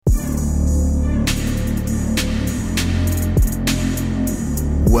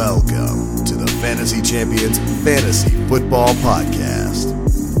Welcome to the Fantasy Champions Fantasy Football Podcast.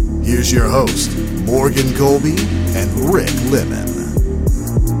 Here's your host, Morgan Colby and Rick Lemon.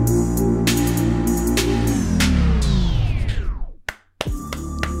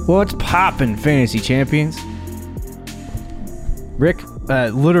 What's poppin', Fantasy Champions? Rick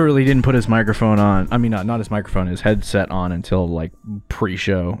literally didn't put his microphone on. I mean, not his microphone, his headset on until like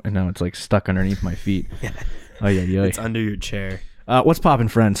pre-show, and now it's like stuck underneath my feet. Oh yeah. It's under your chair. What's poppin',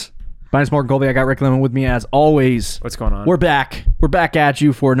 friends? My name's Morgan Colby. I got Rick Lemon with me as always. What's going on? We're back. We're back at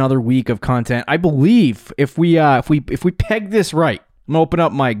you for another week of content. I believe if we peg this right, I'm gonna open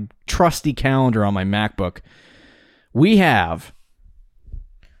up my trusty calendar on my MacBook. We have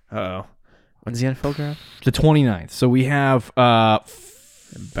when's the NFL draft? the 29th. So we have About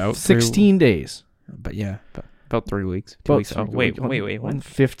 16 days. But yeah, about 3 weeks. 2 weeks. Oh, wait. When?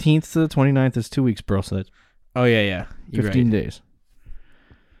 15th to the 29th is 2 weeks, bro. So that's Oh, yeah. 15 days.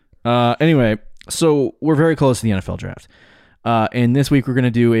 Anyway, so we're very close to the NFL draft. And this week we're going to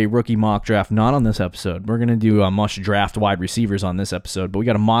do a rookie mock draft, not on this episode. We're going to do a must draft wide receivers on this episode, but we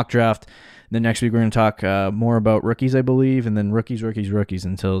got a mock draft. Then next week we're going to talk more about rookies, I believe, and then rookies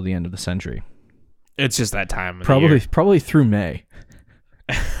until the end of the century. It's just that time of the year. Probably through May.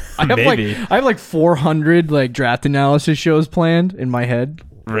 I have like 400 like draft analysis shows planned in my head.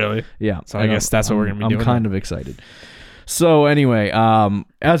 Really? Yeah. So I guess that's what we're going to be doing. I'm kind of excited. So anyway,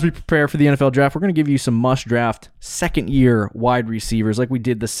 as we prepare for the NFL draft, we're going to give you some must-draft second-year wide receivers like we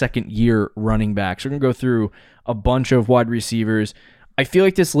did the second-year running backs. We're going to go through a bunch of wide receivers. I feel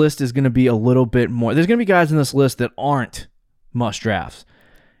like this list is going to be a little bit more. There's going to be guys in this list that aren't must-drafts.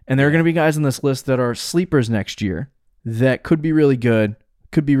 And there are going to be guys in this list that are sleepers next year that could be really good,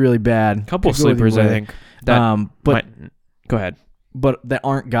 could be really bad. A couple of sleepers, I think. Go ahead. But that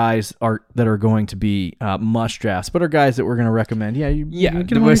aren't guys that are going to be must drafts, but are guys that we're going to recommend.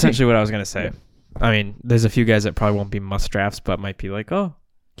 Essentially what I was going to say. Yeah. I mean, there's a few guys that probably won't be must drafts, but might be like, oh,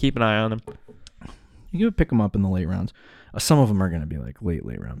 keep an eye on them. You can pick them up in the late rounds. Some of them are going to be like late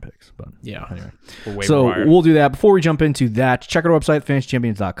round picks, but yeah. Anyway, so we'll do that. Before we jump into that, check out our website,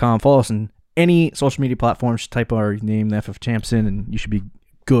 fantasychampions.com. Follow us on any social media platforms. Type our name, the FF Champs, in, and you should be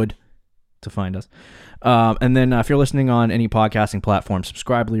good to find us. And then if you're listening on any podcasting platform,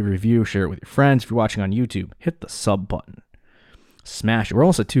 subscribe, leave a review, share it with your friends. If you're watching on YouTube, hit the sub button. Smash it. We're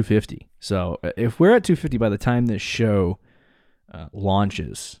almost at 250. So if we're at 250 by the time this show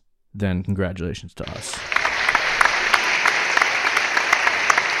launches, then congratulations to us.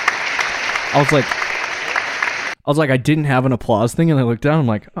 I was like, I didn't have an applause thing, and I looked down. I'm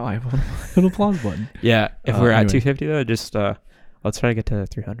like, oh, I have an applause button. Yeah. If we're at 250 though, just let's try to get to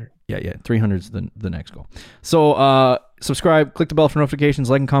 300. Yeah. 300 is the next goal. So subscribe, click the bell for notifications,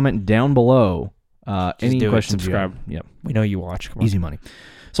 like and comment down below. Any questions? Subscribe. Yep. We know you watch. Come on. Easy money.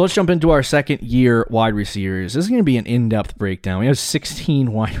 So let's jump into our second year wide receivers. This is going to be an in-depth breakdown. We have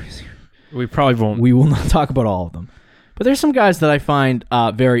 16 wide receivers. We probably won't. We will not talk about all of them. But there's some guys that I find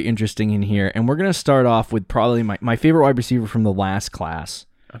very interesting in here. And we're going to start off with probably my favorite wide receiver from the last class.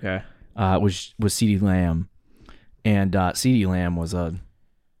 Okay. Was CeeDee Lamb. And CeeDee Lamb was a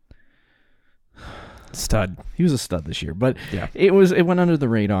stud. He was a stud this year, but yeah. It went under the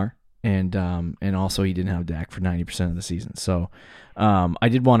radar, and also he didn't have Dak for 90% of the season. So I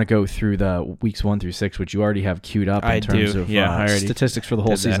did want to go through the weeks 1 through 6, which you already have queued up in terms of statistics for the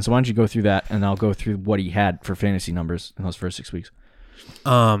whole season. So why don't you go through that, and I'll go through what he had for fantasy numbers in those first 6 weeks.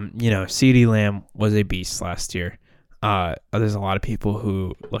 CeeDee Lamb was a beast last year. There's a lot of people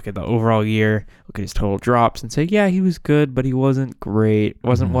who look at the overall year, look at his total drops, and say, yeah, he was good, but he wasn't great. It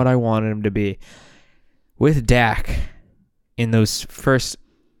wasn't what I wanted him to be. With Dak, in those first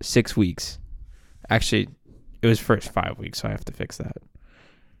 6 weeks, actually, it was first 5 weeks, so I have to fix that.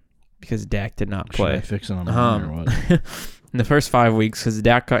 Because Dak did not play. Should I fix it on or what? In the first 5 weeks, because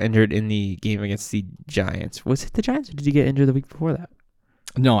Dak got injured in the game against the Giants. Was it the Giants, or did he get injured the week before that?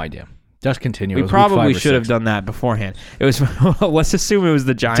 No idea. Just continue. We probably should have done that beforehand. It was. Let's assume it was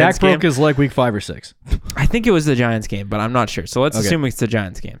the Giants game. Dak broke his leg week 5 or 6. I think it was the Giants game, but I'm not sure. So let's assume it's the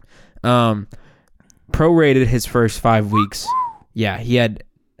Giants game. Prorated his first 5 weeks. Yeah, he had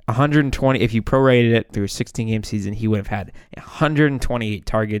 120. If you prorated it through a 16-game season, he would have had 128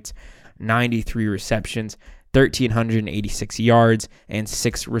 targets, 93 receptions, 1,386 yards, and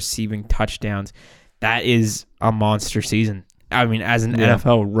 6 receiving touchdowns. That is a monster season. I mean, as an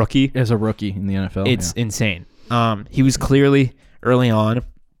NFL rookie. As a rookie in the NFL. It's insane. He was clearly, early on,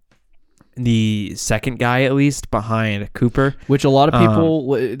 the second guy, at least, behind Cooper. Which a lot of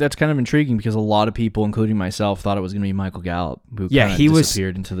people, that's kind of intriguing because a lot of people, including myself, thought it was going to be Michael Gallup, who he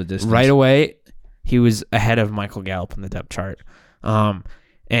disappeared into the distance. Right away, he was ahead of Michael Gallup in the depth chart.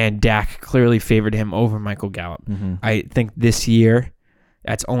 and Dak clearly favored him over Michael Gallup. I think this year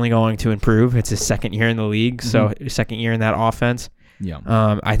that's only going to improve. It's his second year in the league, so second year in that offense.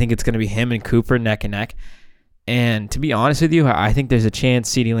 Yeah. I think it's going to be him and Cooper neck and neck. And to be honest with you, I think there's a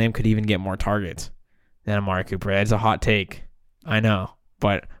chance CeeDee Lamb could even get more targets than Amari Cooper. It's a hot take, I know,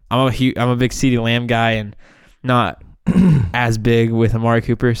 but I'm a big CeeDee Lamb guy and not as big with Amari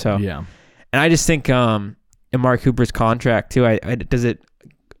Cooper. So yeah, and I just think Amari Cooper's contract too. Does it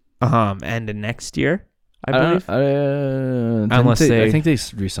end in next year? I believe. I think they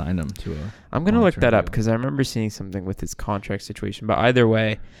re-signed him to a. I'm gonna look that up because I remember seeing something with his contract situation. But either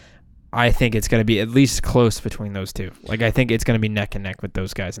way, I think it's going to be at least close between those two. Like, I think it's going to be neck and neck with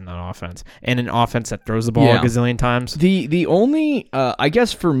those guys in that offense. And an offense that throws the ball a gazillion times. The only, I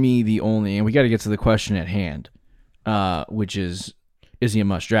guess for me, and we got to get to the question at hand, which is he a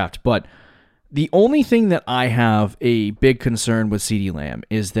must draft? But the only thing that I have a big concern with CeeDee Lamb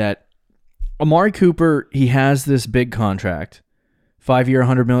is that Amari Cooper, he has this big contract, 5-year,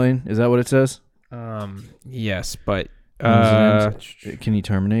 $100 million. Is that what it says? Yes, but... can he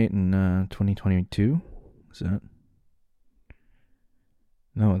terminate in 2022? Is that?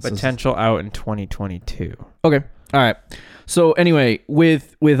 No, it potential out in 2022. Okay. All right. So anyway,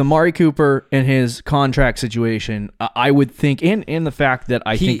 with Amari Cooper and his contract situation, I would think, and the fact that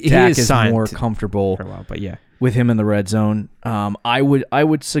I think Dak is more comfortable for a while, but yeah, with him in the red zone, I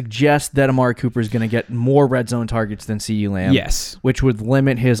would suggest that Amari Cooper is going to get more red zone targets than CeeDee Lamb. Yes, which would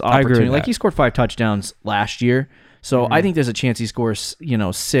limit his opportunity. Like he scored 5 touchdowns last year. So I think there's a chance he scores,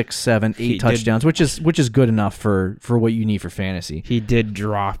 6, 7, 8 touchdowns, which is good enough for what you need for fantasy. He did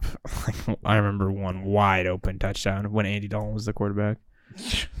drop, I remember one wide open touchdown when Andy Dalton was the quarterback.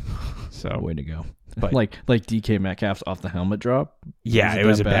 So way to go! But like DK Metcalf's off the helmet drop. Yeah, it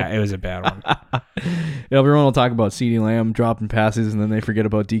was a bad one. Everyone will talk about CeeDee Lamb dropping passes, and then they forget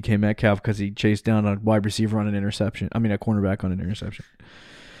about DK Metcalf because he chased down a wide receiver on an interception. I mean, a cornerback on an interception.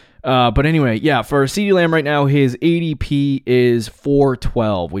 But anyway, yeah, for CeeDee Lamb right now, his ADP is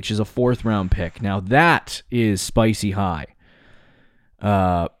 412, which is a 4th round pick. Now that is spicy high.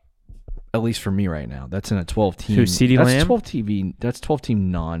 At least for me right now. That's in a 12 team. Who's CeeDee Lamb? That's 12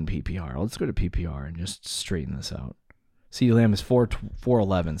 team non PPR. Let's go to PPR and just straighten this out. CeeDee Lamb is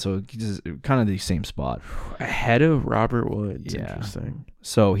 411, so he's kind of the same spot. Ahead of Robert Woods. Yeah. Interesting.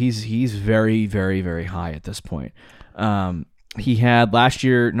 So he's very, very, very high at this point. He had last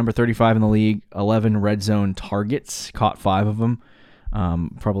year number 35 in the league, 11 red zone targets, caught 5 of them.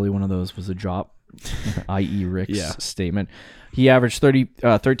 Probably one of those was a drop, i.e. Rick's statement. He averaged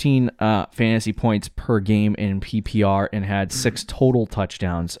 13 fantasy points per game in PPR and had 6 total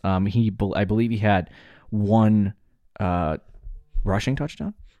touchdowns. I believe he had 1 rushing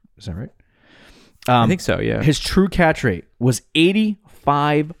touchdown. Is that right? I think so, yeah. His true catch rate was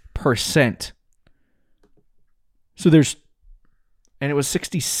 85%. So and it was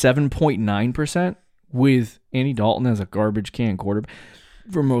 67.9% with Andy Dalton as a garbage can quarterback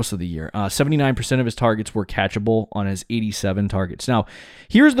for most of the year. 79% of his targets were catchable on his 87 targets. Now,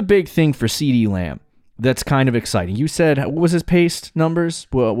 here's the big thing for CeeDee Lamb that's kind of exciting. You said, what was his paced numbers?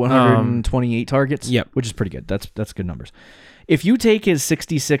 128 targets? Yep. Which is pretty good. That's good numbers. If you take his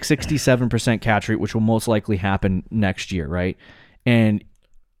 66, 67% catch rate, which will most likely happen next year, right? And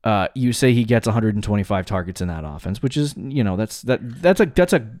you say he gets 125 targets in that offense, which is, that's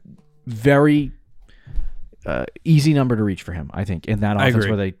a very easy number to reach for him, I think, in that offense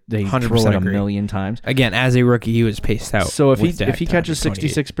where they throw it a million times. Again, as a rookie, he was paced out. So if he catches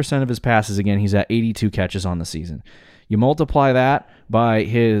 66% of his passes again, he's at 82 catches on the season. You multiply that by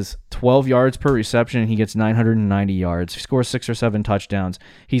his 12 yards per reception, he gets 990 yards. He scores 6 or 7 touchdowns.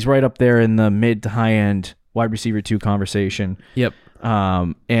 He's right up there in the mid to high end wide receiver 2 conversation. Yep.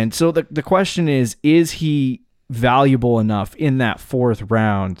 And so the question is he valuable enough in that 4th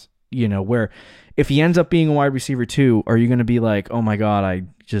round, where if he ends up being a wide receiver 2, are you going to be like, oh my God, I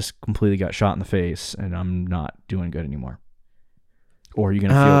just completely got shot in the face and I'm not doing good anymore? Or are you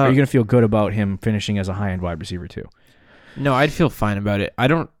going to feel good about him finishing as a high end wide receiver 2? No, I'd feel fine about it. I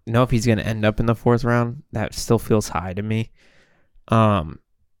don't know if he's going to end up in the 4th round. That still feels high to me.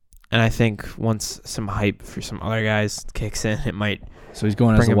 And I think once some hype for some other guys kicks in, it might. So he's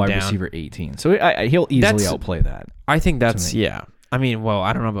going as a wide receiver 18. So he'll easily outplay that. I think that's I mean, well,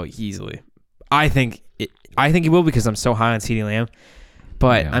 I don't know about easily. I think he will because I'm so high on CeeDee Lamb.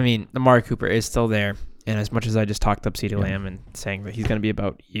 But I mean, Amari Cooper is still there, and as much as I just talked up CeeDee Lamb and saying that he's going to be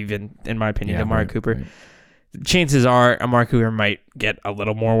about even, in my opinion, to Amari Cooper. Right. Chances are Amari Cooper might get a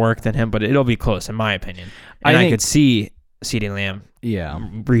little more work than him, but it'll be close in my opinion. And I could see CeeDee Lamb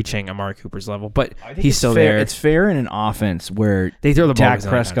reaching Amari Cooper's level, but he's still fair. there. It's fair in an offense where they throw the ball. Dak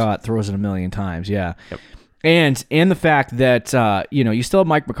Prescott throws it a million times. Yeah. Yep. And the fact that you still have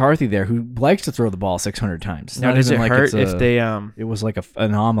Mike McCarthy there who likes to throw the ball 600 times. Now, does it hurt if they it was like an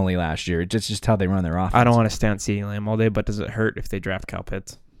anomaly last year. It's just how they run their offense. I don't want to stand CeeDee Lamb all day, but does it hurt if they draft Kyle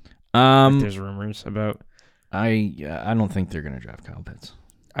Pitts? If there's rumors about. I don't think they're going to draft Kyle Pitts.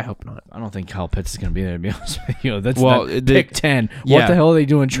 I hope not. I don't think Kyle Pitts is going to be there, to be honest with you. That's pick 10. Yeah. What the hell are they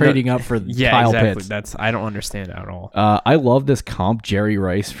doing trading up for Kyle exactly. Pitts? I don't understand it at all. I love this comp, Jerry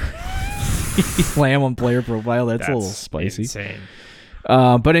Rice for Lamb on player profile. That's a little spicy. Insane.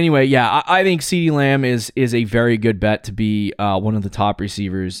 But anyway, yeah, I think CeeDee Lamb is a very good bet to be one of the top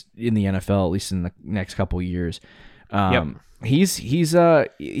receivers in the NFL, at least in the next couple of years. He's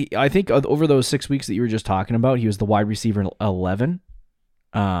I think over those 6 weeks that you were just talking about, he was the wide receiver 11.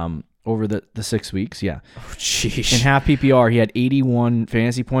 Over the 6 weeks, yeah. Oh, sheesh. In half PPR, he had 81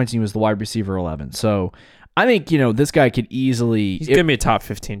 fantasy points, and he was the wide receiver 11. So I think this guy could easily. He's gonna be a top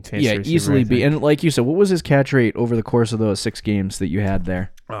 15 fantasy receiver. Yeah, easily be. And like you said, what was his catch rate over the course of those 6 games that you had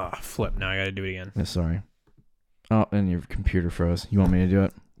there? Oh, flip! Now I got to do it again. Yeah, sorry. Oh, and your computer froze. You want me to do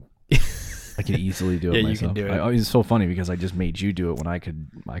it? I can easily do it myself. You can do it. It's so funny because I just made you do it when I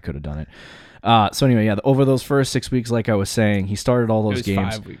could have done it. So anyway, yeah, over those first 6 weeks, like I was saying, he started all those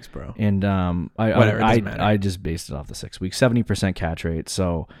games. 5 weeks, bro. And I just based it off the 6 weeks, 70% catch rate.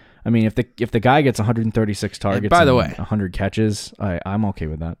 So I mean, if the guy gets 136 targets, by the way, 100 catches, I'm okay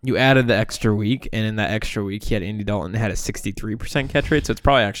with that. You added the extra week, and in that extra week, he had Andy Dalton had a 63% catch rate, so it's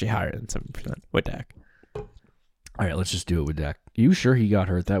probably actually higher than 7% with Dak. All right, let's just do it with Dak. You sure he got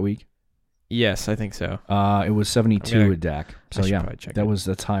hurt that week? Yes, I think so. It was 72 with Dak. So yeah,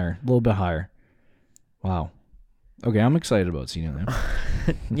 that's higher, a little bit higher. Wow. Okay, I'm excited about seeing him.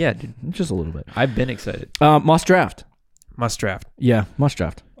 Yeah, dude, just a little bit. I've been excited. Must draft. Must draft. Yeah, must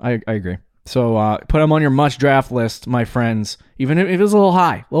draft. I agree. So put him on your must draft list, my friends. Even if it was a little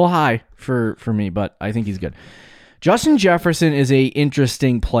high for me, but I think he's good. Justin Jefferson is a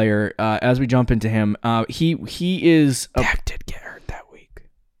interesting player. As we jump into him, he is. Dak did get hurt that week.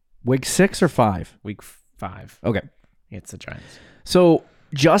 Week 6 or 5? Week 5. Okay, it's the Giants. So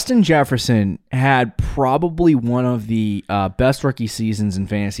Justin Jefferson had probably one of the best rookie seasons in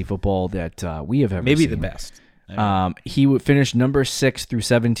fantasy football that we have ever seen. Maybe the best. He would finish number 6 through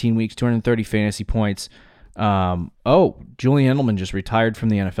 17 weeks, 230 fantasy points. Julian Edelman just retired from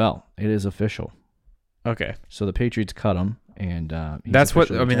the NFL. It is official. Okay. So the Patriots cut him, and that's what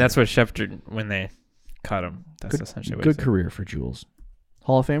retired. That's what Schefter when they cut him. That's essentially what. Good career for Jules.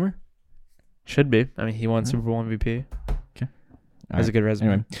 Hall of Famer. Should be. I mean, he won Super Bowl MVP. Okay. Has a good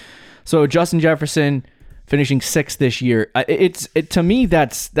resume. Anyway, so Justin Jefferson finishing 6th this year. To me,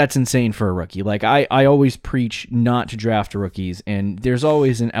 that's insane for a rookie. Like I always preach not to draft rookies, and there's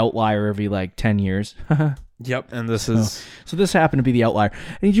always an outlier every 10 years. Yep, and this is so this happened to be the outlier.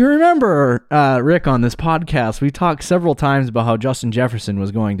 And you remember, Rick, on this podcast, we talked several times about how Justin Jefferson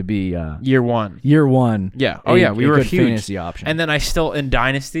was going to be year one. Yeah. We were a huge fantasy option. And then I still in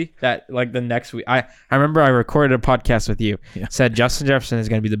Dynasty that the next week. I remember I recorded a podcast with you. Yeah. Said Justin Jefferson is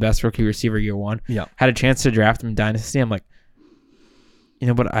going to be the best rookie receiver year 1. Yeah. Had a chance to draft him in Dynasty. I'm like,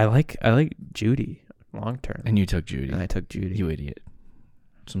 but I like Judy long term. And you took Judy. And I took Judy. You idiot.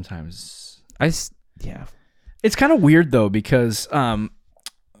 Sometimes yeah. It's kind of weird, though, because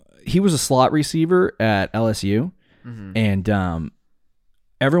he was a slot receiver at LSU, and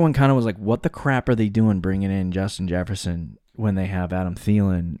everyone kind of was like, what the crap are they doing bringing in Justin Jefferson when they have Adam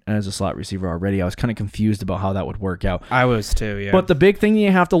Thielen as a slot receiver already? I was kind of confused about how that would work out. I was too, yeah. But the big thing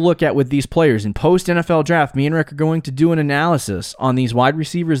you have to look at with these players, in post-NFL draft, me and Rick are going to do an analysis on these wide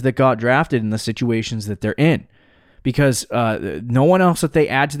receivers that got drafted and the situations that they're in. Because no one else that they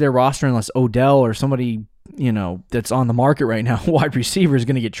add to their roster unless Odell or somebody that's on the market right now, wide receiver, is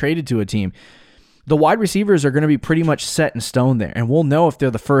going to get traded to a team. The wide receivers are going to be pretty much set in stone there, and we'll know if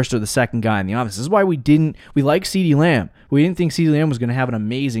they're the first or the second guy in the offense. This is why we like CeeDee Lamb. We didn't think CeeDee Lamb was going to have an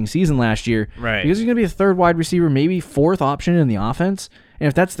amazing season last year, right? Because he's going to be a third wide receiver, maybe fourth option in the offense. And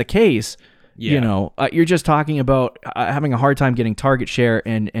if that's the case, you're just talking about having a hard time getting target share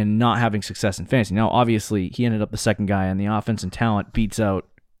and not having success in fantasy. Now, obviously, he ended up the second guy on the offense, and talent beats out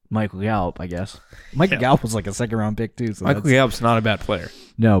Michael Gallup, I guess. Michael Gallup was like a second-round pick, too. So Michael Gallup's not a bad player.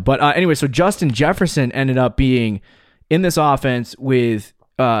 No, but anyway, so Justin Jefferson ended up being in this offense with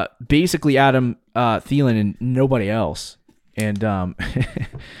basically Adam Thielen and nobody else. And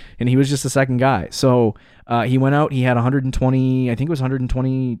and he was just the second guy. So he went out, he had 120, I think it was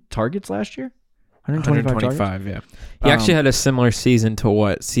 120 targets last year. 125, yeah. He actually had a similar season to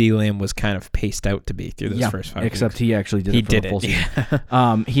what CeeDee Lamb was kind of paced out to be through those first 5 except weeks. he actually did it for the full season.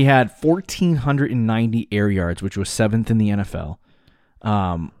 Yeah. He had 1,490 air yards, which was 7th in the NFL,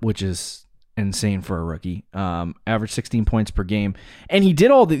 which is insane for a rookie. Averaged 16 points per game. And he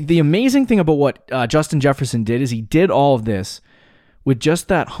did all the amazing thing about what Justin Jefferson did is he did all of this with just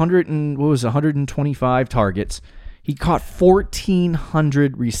that 125 targets. He caught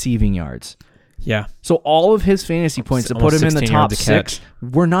 1,400 receiving yards. Yeah. So all of his fantasy points to put him in the top 6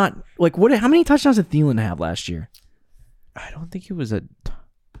 were not like what? How many touchdowns did Thielen have last year? I don't think it was a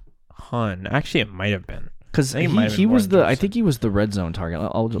ton. Actually, it might have been because he was the. I think he was the red zone target.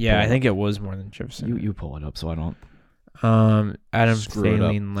 I think it was more than Jefferson. You pull it up so I don't. Adam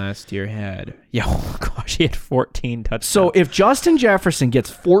Thielen last year had he had 14 touchdowns. So if Justin Jefferson gets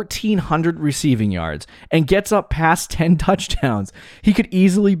 1,400 receiving yards and gets up past 10 touchdowns, he could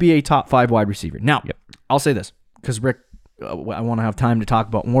easily be a top 5 wide receiver. Now, I'll say this because Rick, I want to have time to talk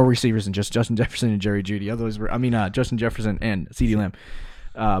about more receivers than just Justin Jefferson and Jerry Jeudy. Otherwise, Justin Jefferson and CeeDee Lamb.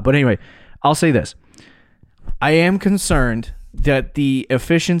 But anyway, I'll say this: I am concerned that the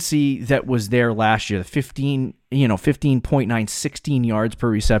efficiency that was there last year, the 15.9, 16 yards per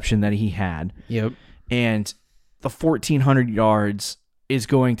reception that he had, and the 1,400 yards is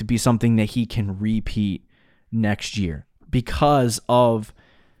going to be something that he can repeat next year because of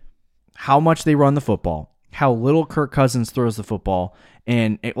how much they run the football, how little Kirk Cousins throws the football,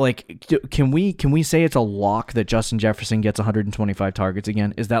 and can we say it's a lock that Justin Jefferson gets 125 targets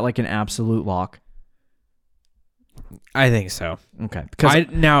again? Is that like an absolute lock? I think so. Okay. Because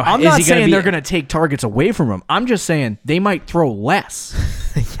I'm not saying they're going to take targets away from him. I'm just saying they might throw less.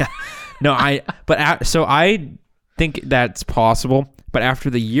 Yeah. No, I think that's possible. But after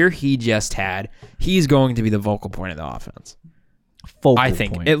the year he just had, he's going to be the vocal point of the offense. I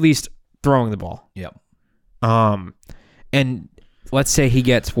think, at least throwing the ball. Yep. And let's say he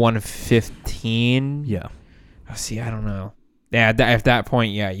gets 115. Yeah. See, I don't know. Yeah, at that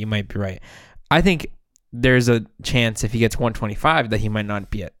point, yeah, you might be right. I think there's a chance if he gets 125 that he might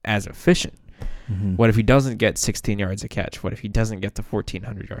not be as efficient. Mm-hmm. What if he doesn't get 16 yards a catch? What if he doesn't get the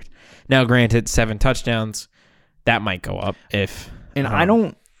 1,400 yards? Now, granted, 7 touchdowns, that might go up if. And I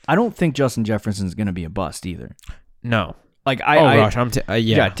don't think Justin Jefferson's going to be a bust either. No.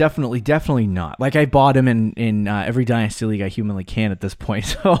 Yeah, definitely not. Like I bought him in every dynasty league I humanly can at this point.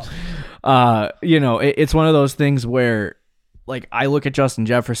 So, it's one of those things where. Like I look at Justin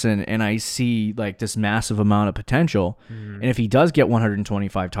Jefferson and I see like this massive amount of potential. And if he does get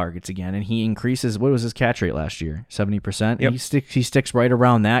 125 targets again and he increases, what was his catch rate last year? 70%. Yep. He sticks right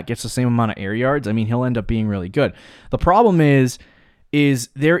around that, gets the same amount of air yards. I mean, he'll end up being really good. The problem is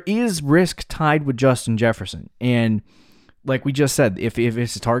there is risk tied with Justin Jefferson. And like we just said, if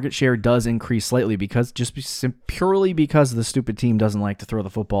his target share does increase slightly purely because the stupid team doesn't like to throw the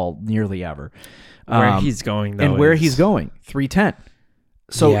football nearly ever. Where he's going, though. And where he's going, 310.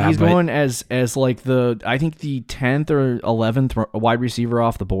 So he's going as like I think the 10th or 11th wide receiver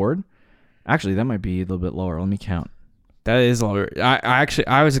off the board. Actually, that might be a little bit lower. Let me count. That is lower. I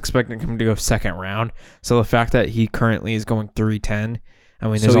was expecting him to go second round. So the fact that he currently is going 310, I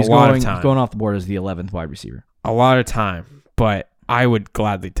mean, there's a lot of time. He's going off the board as the 11th wide receiver. A lot of time, but I would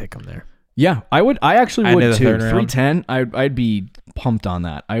gladly take him there. Yeah, I would. I actually would too. 310, I'd be pumped on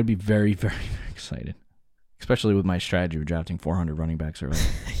that. I would be very, very, very excited, especially with my strategy of drafting 400 running backs early.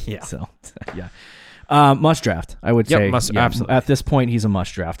 Yeah. So, yeah. Must draft, I would say. Absolutely. At this point, he's a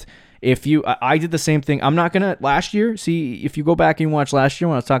must draft. I did the same thing. I'm not going to, last year, if you go back and watch last year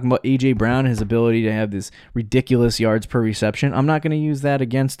when I was talking about A.J. Brown, his ability to have this ridiculous yards per reception, I'm not going to use that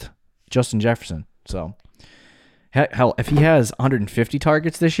against Justin Jefferson. So, hell, if he has 150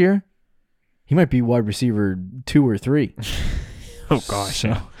 targets this year, he might be wide receiver 2 or 3. Oh, gosh.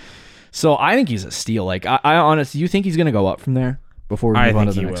 So I think he's a steal. Like, I honestly, you think he's going to go up from there before we move on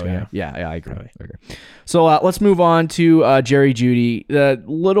to the next guy? Yeah, I agree. So let's move on to Jerry Jeudy, a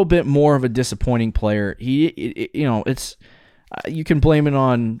little bit more of a disappointing player. It's you can blame it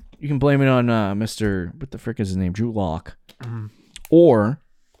on Mr. what the frick is his name, Drew Lock, or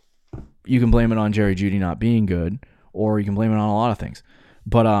you can blame it on Jerry Jeudy not being good, or you can blame it on a lot of things.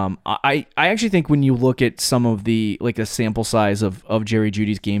 But I actually think when you look at some of the sample size of Jerry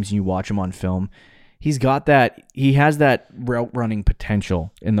Jeudy's games and you watch him on film, he has that route running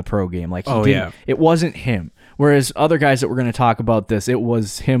potential in the pro game. Like it wasn't him. Whereas other guys that we're going to talk about this, it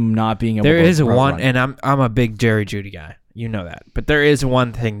was him not being able. There is one, and I'm a big Jerry Jeudy guy. You know that, but there is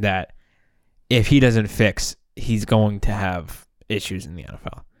one thing that if he doesn't fix, he's going to have issues in the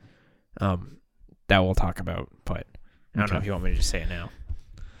NFL. That we'll talk about, but I don't know if you want me to just say it now.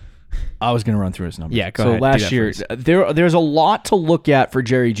 I was going to run through his numbers. Yeah, go so ahead. last year, there's a lot to look at for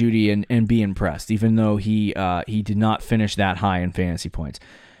Jerry Jeudy and be impressed, even though he did not finish that high in fantasy points.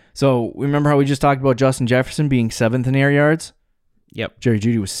 So remember how we just talked about Justin Jefferson being 7th in air yards? Yep. Jerry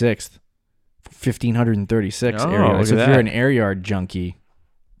Jeudy was 6th, 1,536 Oh, air yards. So look if at you're that. an air yard junkie,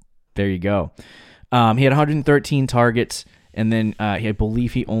 there you go. He had 113 targets, and then I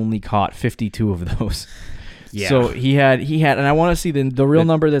believe he only caught 52 of those. Yeah. So he had, and I want to see the real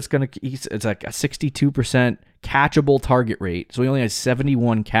number that's going to, it's like a 62% catchable target rate. So he only had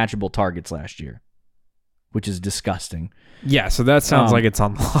 71 catchable targets last year, which is disgusting. Yeah, so that sounds like it's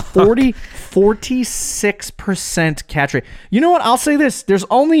on 46% catch rate. You know what? I'll say this. There's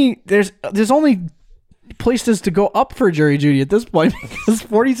only places to go up for Jerry Jeudy at this point because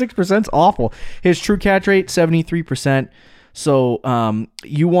 46% is awful. His true catch rate, 73%. So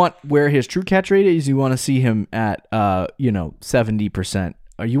you want where his true catch rate is, you want to see him at 70%.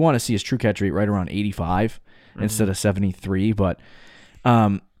 Or you want to see his true catch rate right around 85 instead of 73. But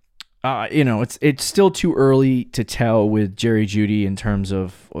it's still too early to tell with Jerry Jeudy in terms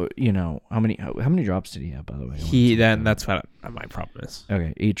of how many drops did he have, by the way? That's what my problem is.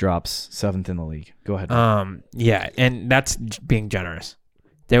 Okay, 8 drops, 7th in the league. Go ahead. Yeah, and that's being generous.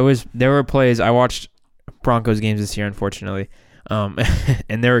 There were plays I watched Broncos games this year, unfortunately,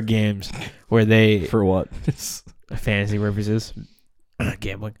 and there were games where they for what? Fantasy purposes,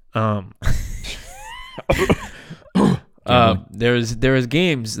 gambling. There was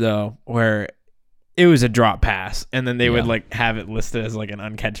games though where it was a drop pass, and then they would like have it listed as like an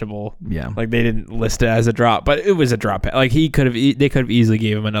uncatchable. Yeah, like they didn't list it as a drop, but it was a drop pass. Like they could have easily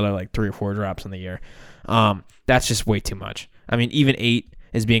gave him another like 3 or 4 drops in the year. That's just way too much. I mean, even 8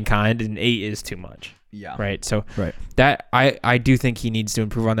 is being kind, and 8 is too much. Yeah. Right. So right. that I do think he needs to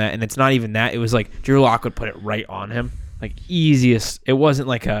improve on that, and it's not even that. It was like Drew Lock would put it right on him. Like easiest, it wasn't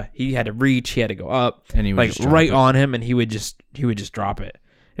like he had to reach, he had to go up, and he would like right on him, and he would just drop it.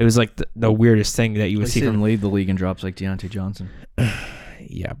 It was like the weirdest thing that you would see from lead the league in drops like Deontay Johnson.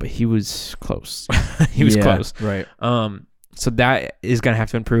 Yeah, but he was close. He was close, right? So that is gonna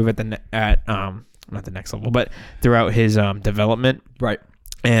have to improve at not the next level, but throughout his development, right?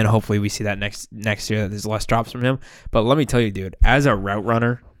 And hopefully we see that next year that there's less drops from him. But let me tell you, dude, as a route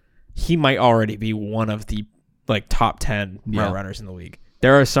runner, he might already be one of the like top 10 route runners in the league.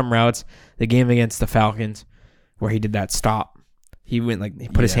 There are some routes, the game against the Falcons, where he did that stop. He went he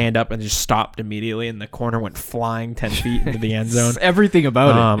put his hand up and just stopped immediately, and the corner went flying 10 feet into the end zone. Everything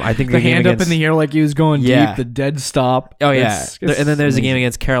about it. I think the hand up in the air like he was going deep, the dead stop. Oh yeah, and then there's a game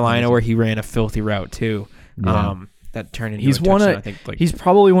against Carolina where he ran a filthy route too. Yeah. That turned into a touchdown. I think he's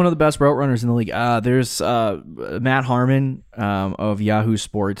probably one of the best route runners in the league. There's Matt Harmon of Yahoo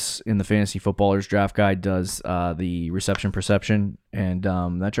Sports in the Fantasy Footballers Draft Guide does the reception perception, and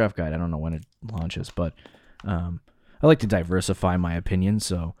that draft guide, I don't know when it launches, but I like to diversify my opinions.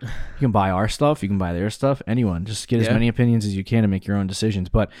 So you can buy our stuff, you can buy their stuff. Anyone, just get as many opinions as you can and make your own decisions.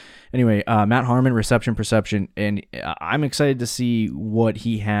 But anyway, Matt Harmon, reception perception, and I'm excited to see what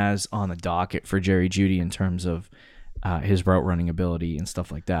he has on the docket for Jerry Jeudy in terms of his route running ability and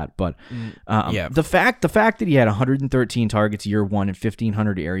stuff like that. But the fact that he had 113 targets year one and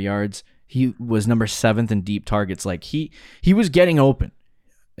 1,500 air yards, he was number 7th in deep targets. Like he was getting open,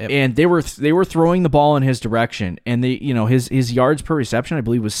 and they were throwing the ball in his direction, and his yards per reception I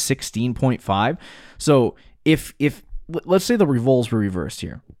believe was 16.5. So if let's say the roles were reversed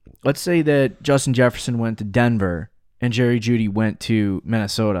here, let's say that Justin Jefferson went to Denver and Jerry Jeudy went to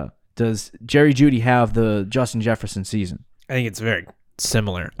Minnesota. Does Jerry Jeudy have the Justin Jefferson season? I think it's very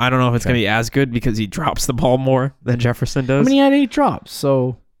similar. I don't know if it's going to be as good because he drops the ball more than Jefferson does. I mean, he had 8 drops,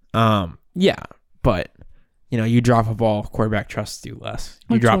 so... yeah, but, you drop a ball, quarterback trusts you less.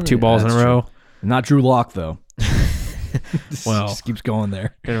 You drop 2 balls in a row. True. Not Drew Lock, though. Well... just keeps going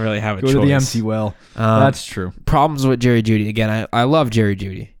there. Didn't really have a Go choice. to the empty well. That's true. Problems with Jerry Jeudy. Again, I love Jerry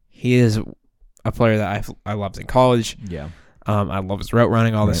Jeudy. He is a player that I loved in college. Yeah. I love his route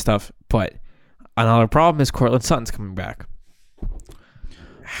running, all this stuff. But another problem is Courtland Sutton's coming back.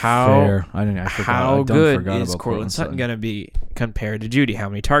 How good is Courtland Sutton going to be compared to Jeudy? How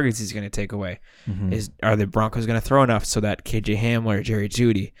many targets he's going to take away? Mm-hmm. Are the Broncos going to throw enough so that KJ Hamler, Jerry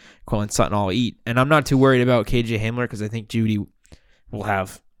Jeudy, Courtland Sutton all eat? And I'm not too worried about KJ Hamler because I think Jeudy will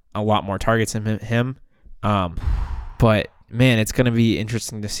have a lot more targets than him. But man, it's going to be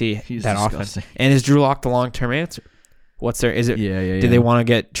interesting to see that offense. And is Drew Lock the long-term answer? What's their? Is it? Yeah. Do they want to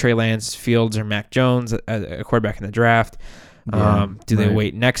get Trey Lance, Fields, or Mac Jones as a quarterback in the draft? Do they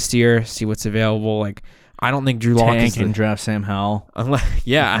wait next year, see what's available? Like, I don't think Drew Lock tank and draft Sam Howell.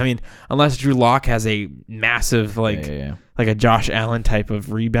 Unless Drew Lock has a massive like a Josh Allen type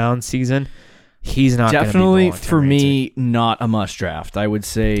of rebound season, he's not definitely gonna be for me not a must draft. I would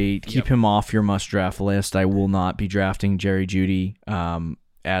say keep him off your must draft list. I will not be drafting Jerry Jeudy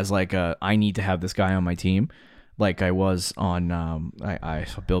as like I need to have this guy on my team, like I was on. I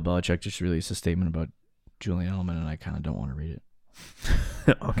saw Bill Belichick just released a statement about Julian Edelman, and I kind of don't want to read it.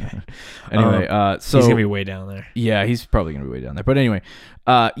 Okay. Anyway, so he's gonna be way down there. Yeah, he's probably gonna be way down there. But anyway,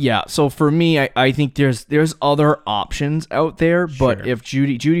 yeah. So for me, I think there's other options out there. But if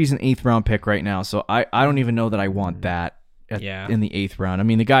Judy's an 8th round pick right now, so I don't even know that I want that in the 8th round. I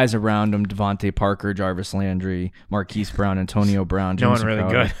mean, the guys around him: Devontae Parker, Jarvis Landry, Marquise Brown, Antonio Brown. No one really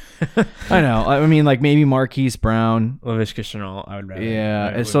good. I know. I mean, like maybe Marquise Brown, Laviska Shenault. I would rather.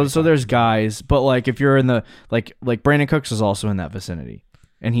 Yeah. So there's guys, but like if you're in the like Brandon Cooks is also in that vicinity,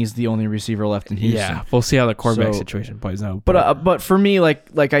 and he's the only receiver left in Houston. Yeah, we'll see how the quarterback situation plays out. But for me,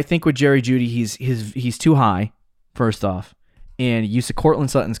 like I think with Jerry Jeudy, he's too high. First off, and you said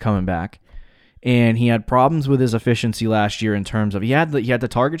Cortland Sutton's coming back. And he had problems with his efficiency last year in terms of he had the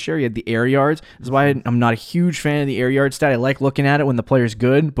target share, he had the air yards. That's why I'm not a huge fan of the air yard stat. I like looking at it when the player's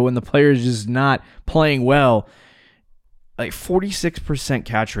good, but when the player's just not playing well, like 46%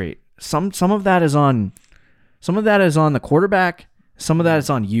 catch rate. Some of that is on the quarterback. Some of that is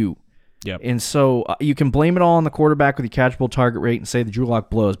on you. Yep. And so you can blame it all on the quarterback with the catchable target rate and say the Drew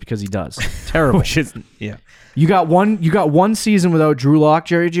Lock blows because he does. Terrible. Which is, yeah. You got one season without Drew Lock,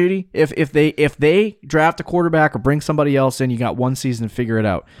 Jerry Jeudy. If they draft a quarterback or bring somebody else in, you got one season to figure it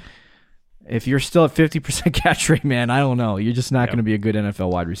out. If you're still at 50% catch rate, man, I don't know. You're just not going to be a good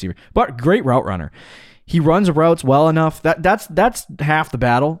NFL wide receiver. But great route runner. He runs routes well enough. That's half the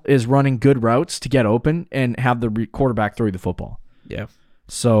battle is running good routes to get open and have the quarterback throw you the football. Yeah.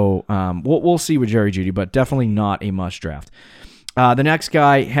 So we'll see with Jerry Jeudy, but definitely not a must draft. The next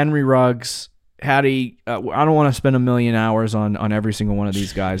guy, Henry Ruggs. I don't want to spend a million hours on every single one of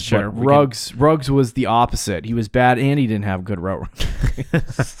these guys, but Ruggs was the opposite. He was bad and he didn't have good route running.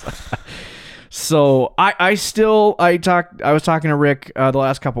 So I was talking to Rick the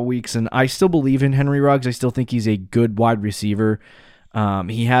last couple of weeks, and I still believe in Henry Ruggs. I still think he's a good wide receiver.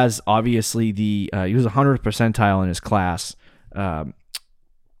 He has obviously he was 100th percentile in his class.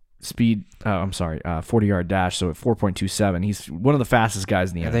 40-yard dash, so at 4.27. He's one of the fastest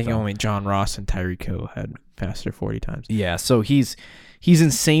guys in the NFL. I think only John Ross and Tyreek Hill had faster 40 times. Yeah, so he's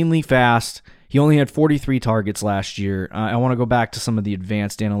insanely fast. He only had 43 targets last year. I want to go back to some of the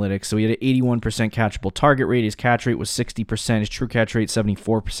advanced analytics. So he had an 81% catchable target rate. His catch rate was 60%. His true catch rate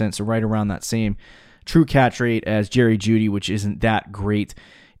 74%, so right around that same true catch rate as Jerry Jeudy, which isn't that great.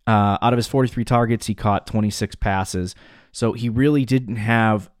 Out of his 43 targets, he caught 26 passes. So he really didn't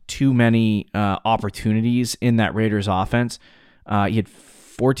have too many opportunities in that Raiders offense. He had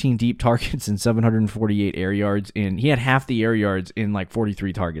 14 deep targets and 748 air yards, and he had half the air yards in like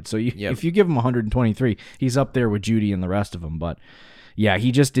 43 targets. So if you give him 123, he's up there with Jeudy and the rest of them. But yeah,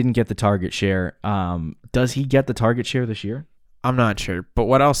 he just didn't get the target share. Does he get the target share this year? I'm not sure. But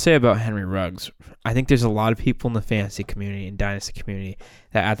what I'll say about Henry Ruggs, I think there's a lot of people in the fantasy community and dynasty community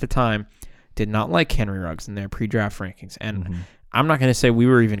that at the time did not like Henry Ruggs in their pre-draft rankings. And I'm not going to say we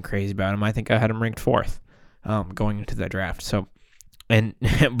were even crazy about him. I think I had him ranked 4th going into that draft. So,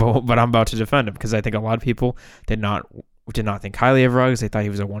 but I'm about to defend him because I think a lot of people did not think highly of Ruggs. They thought he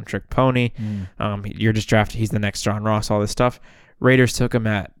was a one-trick pony. You're just drafted. He's the next John Ross, all this stuff. Raiders took him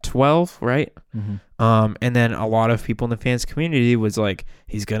at 12, right? And then a lot of people in the fans community was like,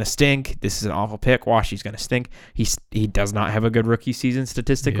 he's going to stink. This is an awful pick. Watch, he's going to stink. He does not have a good rookie season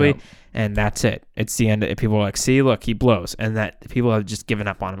statistically, and that's it. It's the end. People are like, see, look, he blows. And that people have just given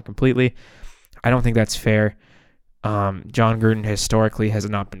up on him completely. I don't think that's fair. John Gruden historically has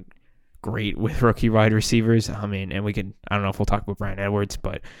not been great with rookie wide receivers. I mean, and I don't know if we'll talk about Bryan Edwards,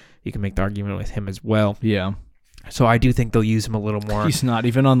 but you can make the argument with him as well. Yeah. So I do think they'll use him a little more. He's not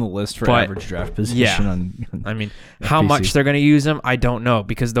even on the list for average draft position. On I mean, how much they're going to use him, I don't know,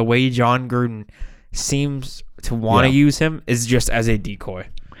 because the way John Gruden seems to want to use him is just as a decoy,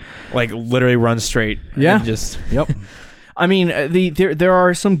 like literally run straight. Yeah. And just I mean, there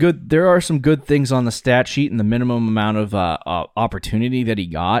are some good things on the stat sheet and the minimum amount of opportunity that he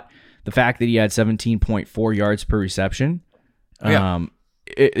got. The fact that he had 17.4 yards per reception.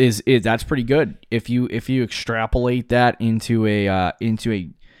 That's pretty good. If you extrapolate that into a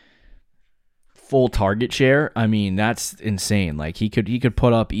full target share, I mean, that's insane. Like he could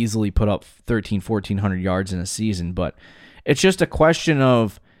easily put up 1,400 yards in a season, but it's just a question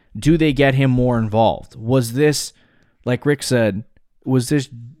of, do they get him more involved? Was this, like Rick said,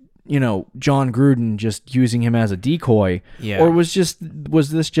 John Gruden just using him as a decoy? Yeah. Or was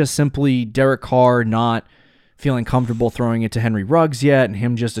this just simply Derek Carr not feeling comfortable throwing it to Henry Ruggs yet and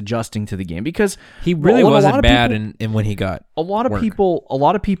him just adjusting to the game? Because he really wasn't bad in when he got a lot of work.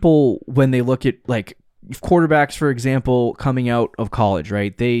 people when they look at like quarterbacks, for example, coming out of college,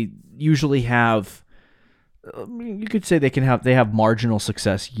 right? They usually have, you could say they have marginal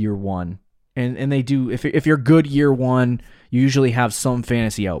success year one. And they do, if you're good year one, you usually have some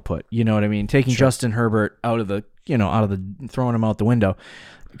fantasy output. You know what I mean? Taking Justin Herbert out of the throwing him out the window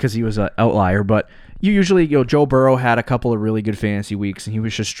because he was an outlier. But you usually, Joe Burrow had a couple of really good fantasy weeks, and he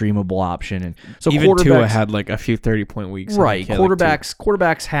was just streamable option. And so even Tua had like a few 30-point weeks. Right.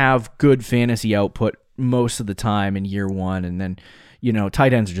 Quarterbacks have good fantasy output most of the time in year one, and then,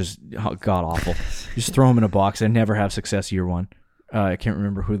 tight ends are just god awful. Just throw them in a box and never have success year one. I can't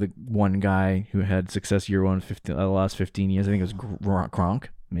remember who the one guy who had success year one the last 15 years. I think it was Gronk,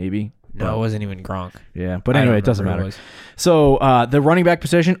 maybe. No, it wasn't even Gronk. Yeah, but anyway, it doesn't matter. So the running back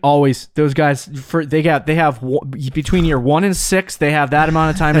position, always those guys. They have between year 1 and 6, they have that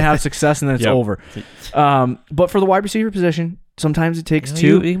amount of time to have success, and then it's over. But for the wide receiver position, sometimes it takes 2.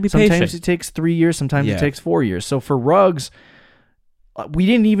 You can be sometimes patient. it takes 3 years. Sometimes it takes 4 years. So for Ruggs, we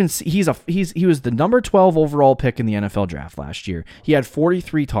didn't even see, he was the number 12 overall pick in the NFL draft last year. He had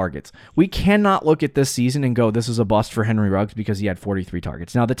 43 targets. We cannot look at this season and go, this is a bust for Henry Ruggs because he had 43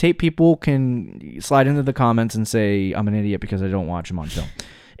 targets. Now, the tape people can slide into the comments and say I'm an idiot because I don't watch him on film.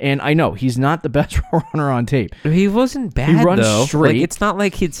 And I know he's not the best runner on tape. He wasn't bad, he runs though. Straight. Like, it's not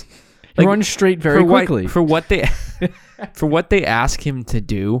like he runs straight very quickly. For what they ask him to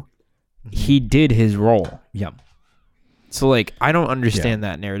do, he did his role. Yep. So, like, I don't understand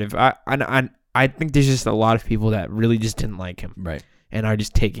that narrative. I think there's just a lot of people that really just didn't like him, right? And are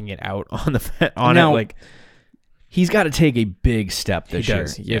just taking it out on it. Like, he's got to take a big step this year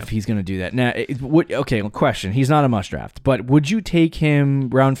if he's going to do that. Now, question: he's not a must draft, but would you take him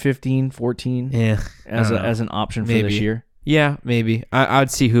round 15, 14? Yeah, as an option for this year? Yeah, maybe. I'd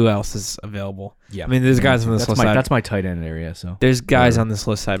see who else is available. Yeah, I mean, there's guys on this list. That's my tight end area. So there's guys on this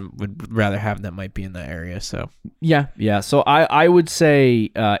list I would rather have that might be in that area. So yeah. So I would say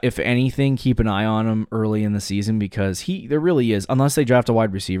if anything, keep an eye on him early in the season because there really is, unless they draft a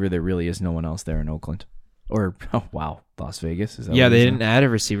wide receiver, there really is no one else there in Oakland. Or Las Vegas. Is that they didn't add a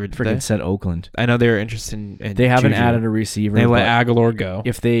receiver. Freaking said Oakland. I know they were interested in they haven't Juju. added a receiver. They let Aguilar go.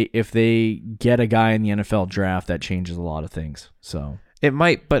 If they get a guy in the NFL draft, that changes a lot of things. So it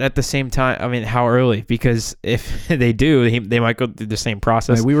might, but at the same time, I mean, how early? Because if they do, they might go through the same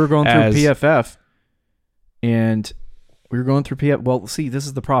process. We were going through PFF, and we were going through PFF. Well, see, this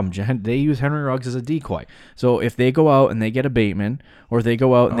is the problem. They use Henry Ruggs as a decoy. So if they go out and they get a Bateman, or they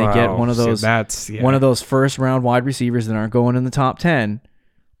go out and they get one of those first round wide receivers that aren't going in the top 10,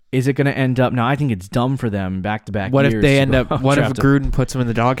 is it going to end up? Now, I think it's dumb for them back to back. What if they end up? What if Gruden puts them in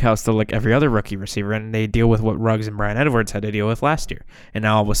the doghouse to like every other rookie receiver, and they deal with what Ruggs and Bryan Edwards had to deal with last year, and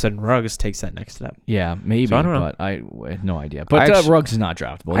now all of a sudden Ruggs takes that next step? Yeah, maybe. So I don't know. But I have no idea. But Ruggs is not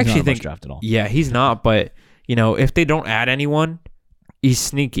draftable. He's not draft at all. Yeah, he's not. But if they don't add anyone, he's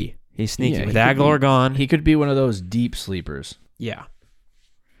sneaky. Yeah, with Aguilar gone, he could be one of those deep sleepers. Yeah.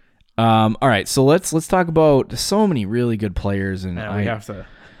 All right, so let's talk about so many really good players, and we have to.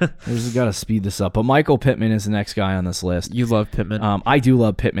 We've got to speed this up. But Michael Pittman is the next guy on this list. You love Pittman. I do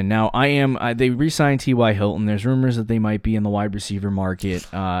love Pittman. Now, they re-signed T.Y. Hilton. There's rumors that they might be in the wide receiver market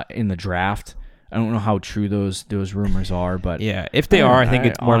in the draft. I don't know how true those rumors are, but yeah, if they are, I think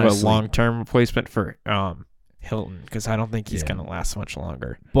it's more of a long-term replacement for Hilton because I don't think he's going to last much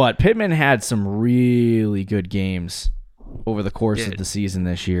longer. But Pittman had some really good games over the course of the season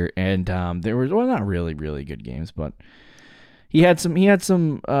this year, and there were not really really good games, but he had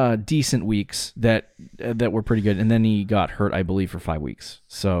some decent weeks that were pretty good, and then he got hurt, I believe, for 5 weeks.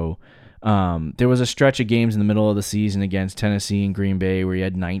 So there was a stretch of games in the middle of the season against Tennessee and Green Bay where he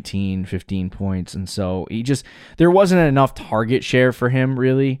had 19, 15 points, and so there wasn't enough target share for him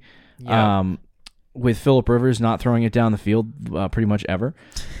really. Yeah. With Phillip Rivers not throwing it down the field pretty much ever,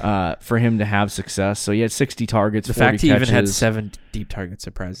 for him to have success. So he had 60 targets, the 40 fact he catches. even had 7 deep targets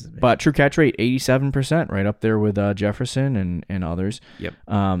surprises me. But true catch rate, 87%, right up there with Jefferson and others.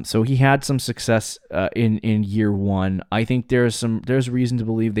 Yep. So he had some success in year one. I think there's reason to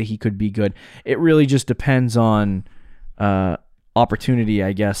believe that he could be good. It really just depends on opportunity,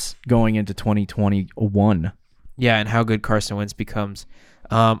 I guess, going into 2021. Yeah, and how good Carson Wentz becomes.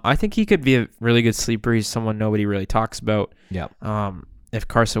 I think he could be a really good sleeper. He's someone nobody really talks about. Yeah. If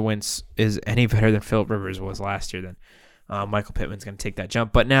Carson Wentz is any better than Phillip Rivers was last year, then Michael Pittman's going to take that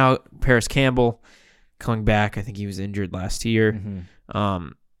jump. But now Paris Campbell coming back. I think he was injured last year. Mm-hmm.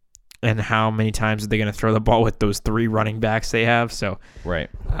 and how many times are they going to throw the ball with those 3 running backs they have. So Right.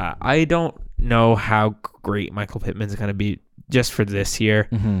 I don't know how great Michael Pittman's going to be just for this year,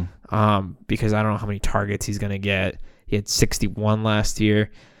 because I don't know how many targets he's going to get. He had 61 last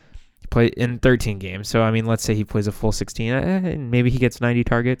year. He played in 13 games. So, I mean, let's say he plays a full 16, and maybe he gets 90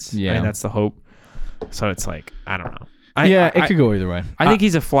 targets. Yeah. I mean, that's the hope. So it's like, I don't know. It could go either way. I think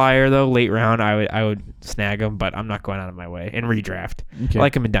he's a flyer though. Late round, I would snag him, but I'm not going out of my way and redraft. Okay. I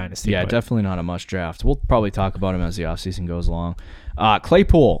like him in Dynasty. Yeah, but definitely not a must draft. We'll probably talk about him as the offseason goes along.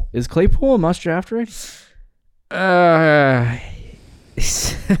 Claypool. Is Claypool a must draft, Rick?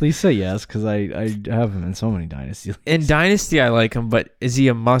 Please say yes, because I have him in so many Dynasty leagues. In Dynasty, I like him, but is he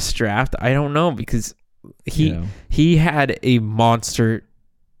a must draft? I don't know, because he had a monster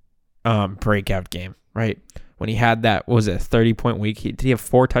breakout game, right? When he had that, what was it, 30-point week? Did he have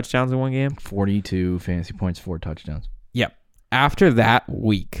 4 touchdowns in one game? 42 fantasy points, 4 touchdowns. Yep. After that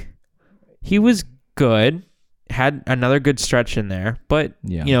week, he was good. Had another good stretch in there, but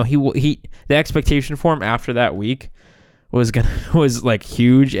Yeah. you know, he the expectation for him after that week was like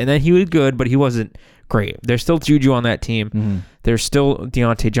huge, and then he was good, but he wasn't great. There's still Juju on that team. There's still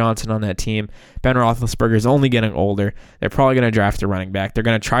Deontay Johnson on that team. Ben Roethlisberger is only getting older. They're probably going to draft a running back. They're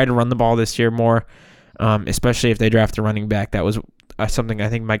going to try to run the ball this year more, especially if they draft a running back. That was something I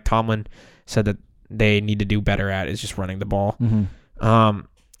think Mike Tomlin said that they need to do better at, is just running the ball.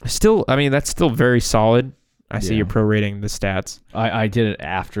 Still, I mean, that's still very solid. I see you're prorating the stats. I did it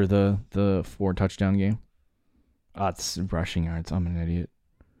after the 4 touchdown game. It's rushing yards. I'm an idiot.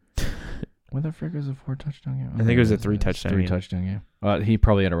 What the frick is a 4 touchdown game? I think it was a 3 touchdown game. 3 touchdown game. He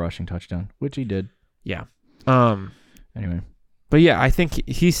probably had a rushing touchdown, which he did. Yeah. Anyway. But yeah, I think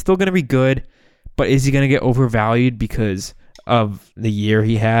he's still going to be good, but is he going to get overvalued because of the year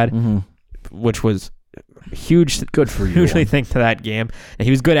he had, which was huge? Good for you. Usually think to that game. And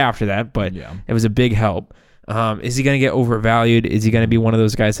he was good after that, but it was a big help. Is he going to get overvalued? Is he going to be one of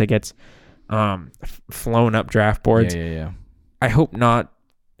those guys that gets flown up draft boards? Yeah. I hope not,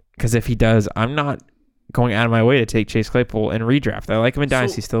 because if he does, I'm not going out of my way to take Chase Claypool and redraft. I like him in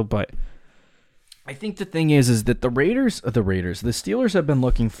Dynasty still, but I think the thing is that the Steelers have been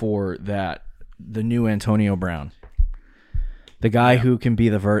looking for the new Antonio Brown, the guy who can be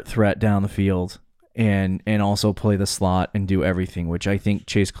the vert threat down the field and also play the slot and do everything, which I think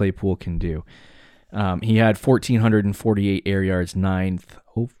Chase Claypool can do. He had 1,448 air yards, 9th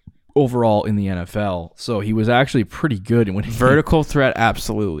overall in the NFL, so he was actually pretty good. When vertical threat,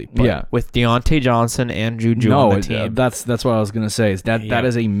 absolutely. But with Deontay Johnson and Juju on the team, that's what I was gonna say. Is that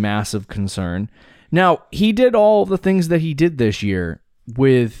is a massive concern. Now, he did all the things that he did this year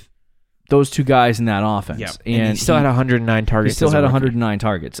with those 2 guys in that offense. Yeah. And he still had 109 targets. He still had 109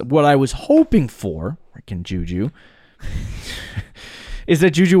 targets. What I was hoping for, freaking Juju, is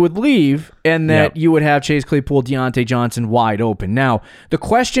that Juju would leave and that you would have Chase Claypool, Deontay Johnson wide open. Now, the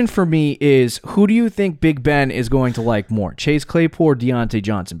question for me is, who do you think Big Ben is going to like more, Chase Claypool or Deontay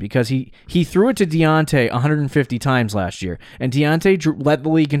Johnson? Because he threw it to Deontay 150 times last year, and Deontay led the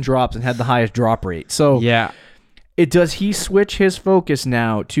league in drops and had the highest drop rate. So does he switch his focus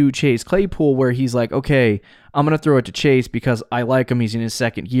now to Chase Claypool, where he's like, okay, I'm going to throw it to Chase because I like him. He's in his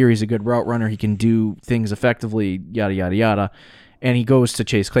 2nd year. He's a good route runner. He can do things effectively, yada, yada, yada. And he goes to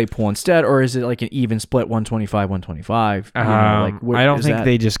Chase Claypool instead, or is it like an even split, 125? I don't think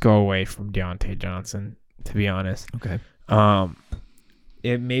they just go away from Deontay Johnson, to be honest. Okay.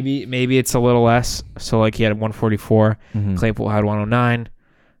 Maybe it's a little less. So like he had 144, Claypool had 109.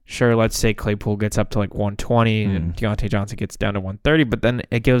 Sure, let's say Claypool gets up to like 120 and Deontay Johnson gets down to 130. But then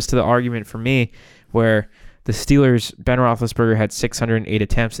it goes to the argument for me where the Steelers, Ben Roethlisberger had 608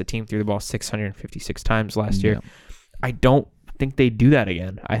 attempts. The team threw the ball 656 times last year. I don't think they do that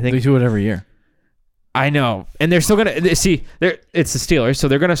again. I think they do it every year. I know, and they're still gonna see. It's the Steelers, so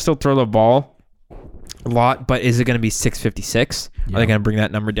they're gonna still throw the ball a lot. But is it gonna be 656? Are they gonna bring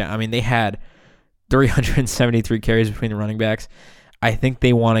that number down? I mean, they had 373 carries between the running backs. I think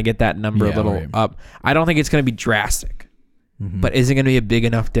they want to get that number a little up. I don't think it's gonna be drastic, but is it gonna be a big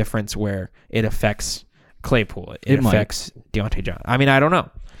enough difference where it affects Claypool? It affects Deontay Johnson. I mean, I don't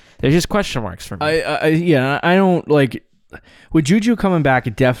know. There's just question marks for me. I don't like. With Juju coming back,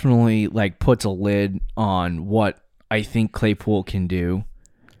 it definitely like puts a lid on what I think Claypool can do.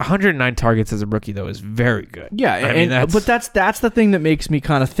 109 targets as a rookie, though, is very good. Yeah, but that's the thing that makes me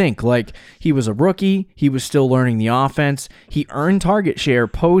kind of think. Like, he was a rookie. He was still learning the offense. He earned target share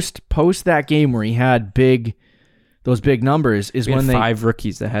post that game where he had those big numbers. Is when they 5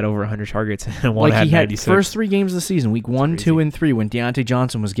 rookies that had over 100 targets and one had 96. First 3 games of the season, week 1, 2, and 3, when Deontay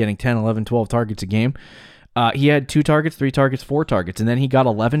Johnson was getting 10, 11, 12 targets a game. He had 2 targets, 3 targets, 4 targets, and then he got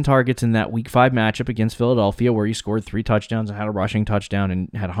 11 targets in that Week 5 matchup against Philadelphia, where he scored 3 touchdowns and had a rushing touchdown and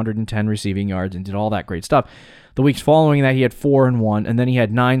had 110 receiving yards and did all that great stuff. The weeks following that, he had 4 and 1, and then he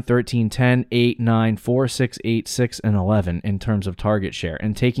had 9, 13, 10, 8, 9, 4, 6, 8, 6, and 11 in terms of target share.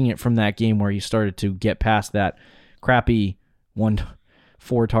 And taking it from that game where he started to get past that crappy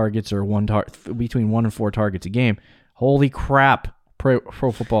 4 targets or between 1 and 4 targets a game. Holy crap, pro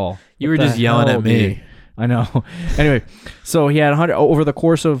football. You were just yelling at me. Dude? I know. Anyway, so he had 100 over the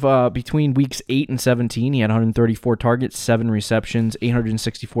course of between weeks 8 and 17. He had 134 targets, 7 receptions,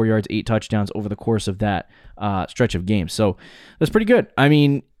 864 yards, 8 touchdowns over the course of that stretch of games. So that's pretty good. I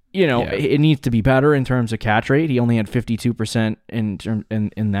mean, it needs to be better in terms of catch rate. He only had 52%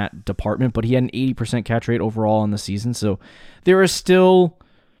 in that department, but he had an 80% catch rate overall in the season. So there's still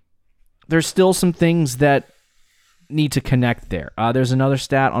some things that need to connect there. There's another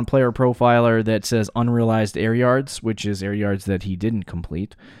stat on Player Profiler that says unrealized air yards, which is air yards that he didn't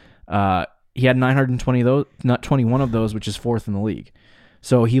complete. He had 921 of those, which is 4th in the league.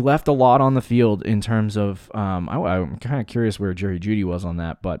 So he left a lot on the field in terms of. I'm kind of curious where Jerry Jeudy was on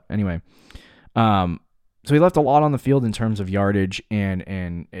that, but anyway, so he left a lot on the field in terms of yardage,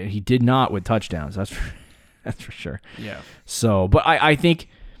 and he did not with touchdowns. That's for sure. Yeah. So, but I think.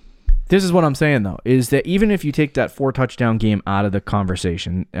 This is what I'm saying, though, is that even if you take that 4 touchdown game out of the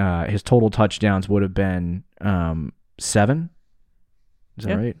conversation, his total touchdowns would have been 7. Is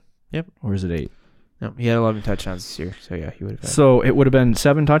that right? Yep. Or is it 8? No, he had 11 touchdowns this year, so yeah, he would have. So it would have been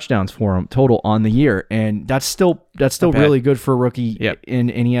 7 touchdowns for him total on the year, and that's still really good for a rookie. Yep. And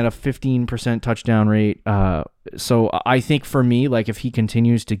he had a 15% touchdown rate. So I think for me, like if he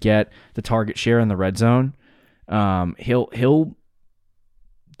continues to get the target share in the red zone, he'll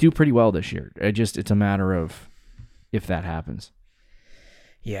do pretty well this year. It's a matter of if that happens.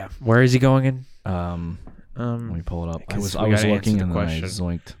 Yeah. Where is he going in? Let me pull it up. I was looking and then I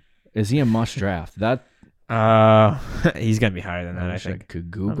zoinked. Is he a must draft? That he's gonna be higher than that. I think.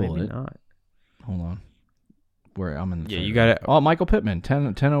 Could Google maybe it. Not. Hold on. Where I'm in. Yeah, you got it. Oh, Michael Pittman,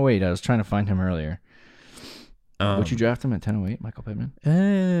 1008. I was trying to find him earlier. Would you draft him at 1008, Michael Pittman?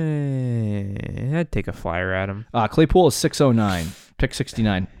 I'd take a flyer at him. Claypool is 609, pick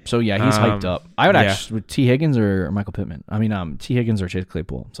 69. So yeah, he's hyped up. I would actually with T. Higgins or Michael Pittman. I mean, T. Higgins or Chase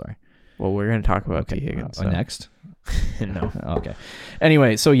Claypool. I'm sorry. Well, we're gonna talk about T. Higgins next. No. Okay.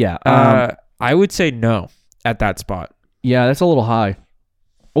 Anyway, so yeah, I would say no at that spot. Yeah, that's a little high.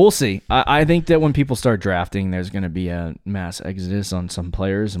 We'll see. I think that when people start drafting, there's going to be a mass exodus on some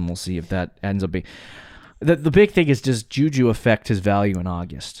players, and we'll see if that ends up being. The big thing is, does Juju affect his value in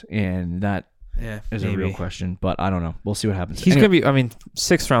August? And that is a real question, but I don't know. We'll see what happens. He's going to be,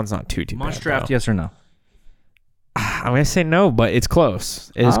 6th round's not too must bad. Draft, yes or no? I'm going to say no, but it's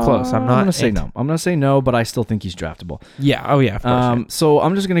close. It is close. I'm going to say no. I'm going to say no, but I still think he's draftable. Yeah. Oh, yeah. Of course. So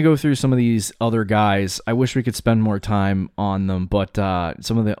I'm just going to go through some of these other guys. I wish we could spend more time on them, but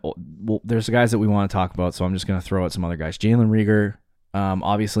some of there's the guys that we want to talk about, so I'm just going to throw out some other guys. Jalen Reagor,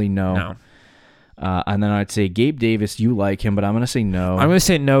 obviously no. And then I'd say Gabe Davis, you like him, but I'm going to say no. I'm going to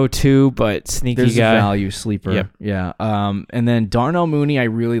say no too, but sneaky There's guy. A value sleeper. Yep. Yeah. And then Darnell Mooney I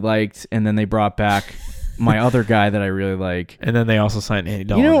really liked, and then they brought back my other guy that I really like. And then they also signed Andy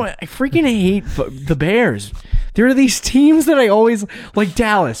Dalton. I freaking hate the Bears. There are these teams that I always like.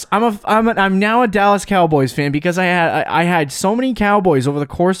 Dallas. I'm now a Dallas Cowboys fan because I had so many Cowboys over the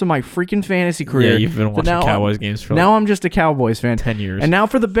course of my freaking fantasy career. Yeah, you've been watching Cowboys games for now I'm just a Cowboys fan. 10 years. And now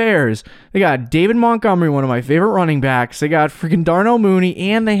for the Bears, they got David Montgomery, one of my favorite running backs. They got freaking Darnell Mooney,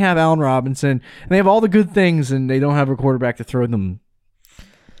 and they have Allen Robinson. And they have all the good things, and they don't have a quarterback to throw them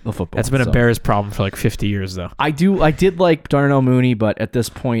the football. That's been a Bears problem for like 50 years, though. I did like Darnell Mooney, but at this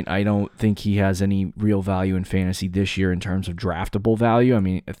point, I don't think he has any real value in fantasy this year in terms of draftable value. I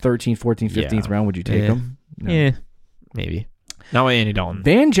mean, 13th, 14th, 15th round, would you take him? No. Yeah, maybe. Not with Andy Dalton.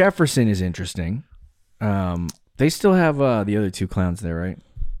 Van Jefferson is interesting. They still have the other 2 clowns there, right?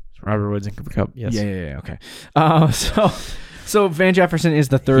 Robert Woods and Cooper Kupp. Yes. Yeah. Okay. So Van Jefferson is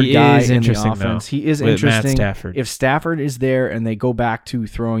the third guy in the offense. He is interesting. Matt Stafford. If Stafford is there and they go back to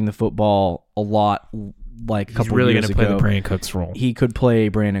throwing the football a lot, like a couple really years ago, play the Brandon Cooks role. He could play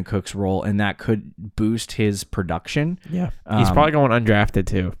Brandon Cooks' role, and that could boost his production. Yeah, he's probably going undrafted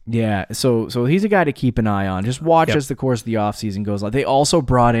too. Yeah, so he's a guy to keep an eye on. Just watch as the course of the offseason goes on. They also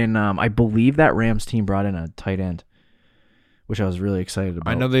brought in, I believe that Rams team brought in a tight end, which I was really excited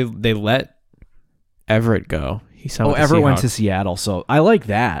about. I know they let Everett go. Everett went to Seattle, so I like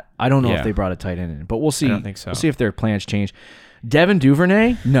that. I don't know if they brought a tight end in, but we'll see. I don't think so. We'll see if their plans change. Devin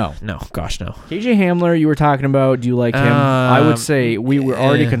Duvernay? No. No, gosh, no. KJ Hamler, you were talking about. Do you like him? I would say we were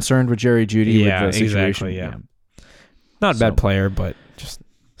already concerned with Jerry Jeudy with the situation. Exactly, yeah. Not a bad player, but just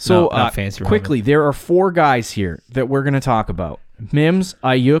not fancy. Quickly, there are 4 guys here that we're going to talk about. Mims,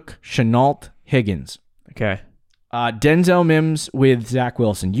 Ayuk, Shenault, Higgins. Okay. Denzel Mims with Zach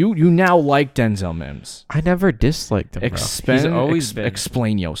Wilson. You now like Denzel Mims. I never disliked him, bro. He's always been.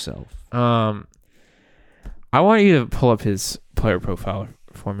 Explain yourself. I want you to pull up his player profile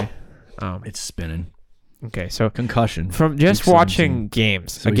for me. It's spinning. Okay, so concussion. From just watching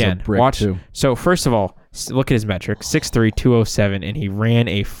games, so again, So first of all, look at his metrics. 6'3", 207, and he ran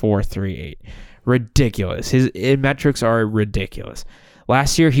a 4.38. Ridiculous. His metrics are ridiculous.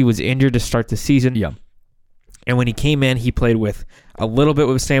 Last year, he was injured to start the season. Yeah. And when he came in, he played with a little bit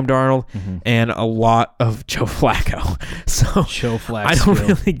with Sam Darnold and a lot of Joe Flacco. So Joe Flacco. I don't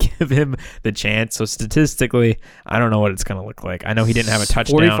really give him the chance. So statistically, I don't know what it's going to look like. I know he didn't have a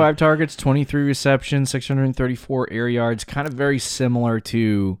touchdown. 45 targets, 23 receptions, 634 air yards. Kind of very similar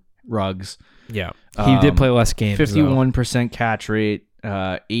to Ruggs. Yeah. He did play less games. 51% catch rate,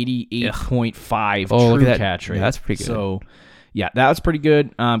 88.5 true catch rate. Yeah, that's pretty good. So, yeah, that was pretty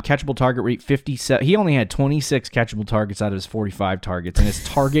good. Catchable target rate, 57. He only had 26 catchable targets out of his 45 targets, and his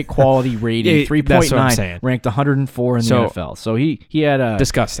target quality rating, 3.9, ranked 104 in the NFL. So he had a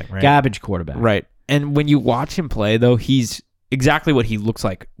disgusting, right? Garbage quarterback. Right. And when you watch him play, though, he's exactly what he looks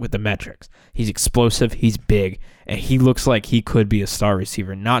like with the metrics. He's explosive, he's big, and he looks like he could be a star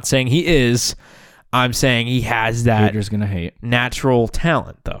receiver. Not saying he is. I'm saying he has that gonna hate. natural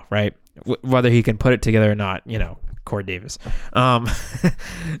talent, though, right? Whether he can put it together or not, Corey Davis.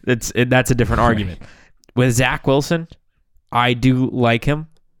 That's a different argument. With Zach Wilson, I do like him.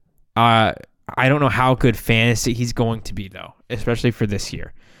 I don't know how good fantasy he's going to be, though, especially for this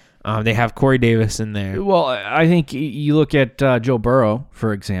year. They have Corey Davis in there. Well, I think you look at Joe Burrow,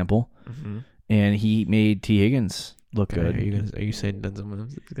 for example, and he made T. Higgins look good. Are you saying Denzel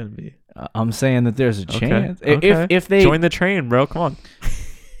Mims is going to be? I'm saying that there's a chance. Okay. If they join the train, bro, come on.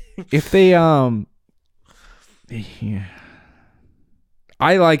 If they yeah.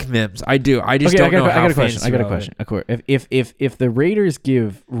 I like Mims. I do. I just don't know how. I got a question. If the Raiders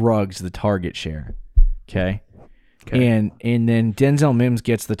give Ruggs the target share, okay, and then Denzel Mims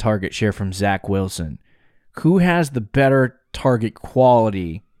gets the target share from Zach Wilson, who has the better target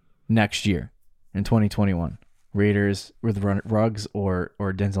quality next year in 2021? Raiders with Ruggs or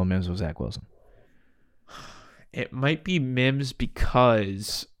Denzel Mims with Zach Wilson? It might be Mims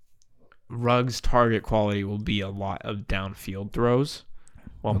because Ruggs' target quality will be a lot of downfield throws,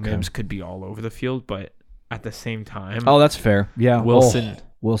 while Mims could be all over the field. But at the same time, that's fair. Yeah,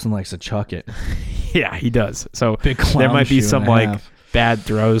 Wilson likes to chuck it. Yeah, he does. So there might be some bad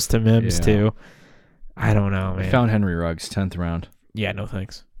throws to Mims too. I don't know, man. I found Henry Ruggs 10th round. Yeah, no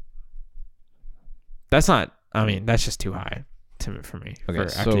thanks. That's not. I mean, that's just too high for me. Okay,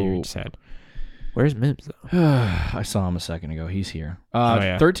 after you said. Where's Mims, though? I saw him a second ago. He's here.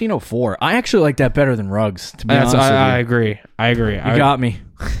 1304. I actually like that better than Ruggs, to be honest with you. I agree. You got me.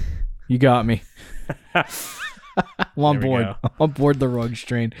 You got me. I'm on board. I'm on board the Ruggs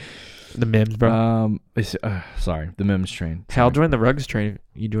train. The Mims, bro. Sorry, the Mims train. I'll join the Ruggs train.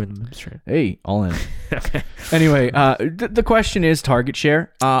 You join the Mims train. Hey, all in. Okay. Anyway, the question is target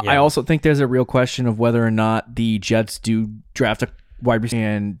share. I also think there's a real question of whether or not the Jets do draft a wide receiver,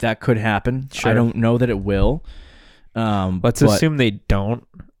 and that could happen. Sure. I don't know that it will. Let's assume they don't.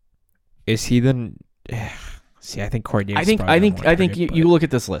 Is he then? See, I think Corey Davis. I think you look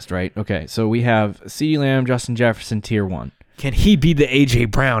at this list, right? Okay, so we have CeeDee Lamb, Justin Jefferson, tier 1. Can he be the A.J.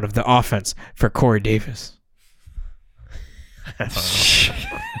 Brown of the offense for Corey Davis?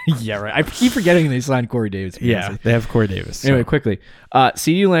 Yeah, right. I keep forgetting they signed Corey Davis. Yeah, they have Corey Davis. Anyway, quickly.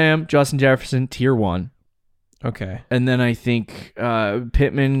 CeeDee Lamb, Justin Jefferson, tier 1. Okay. And then I think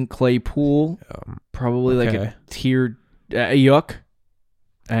Pittman, Claypool, probably like a tier... Ayuk,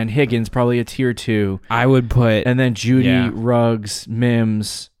 and Higgins, probably a tier 2. I would put... And then Jeudy, Ruggs,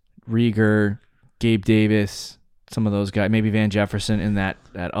 Mims, Rieger, Gabe Davis... Some of those guys, maybe Van Jefferson in that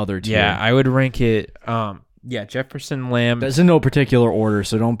other tier. Yeah, I would rank it. Jefferson, Lamb. That's in no particular order,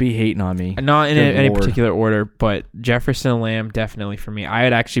 so don't be hating on me. Not in any particular order, but Jefferson, Lamb definitely for me. I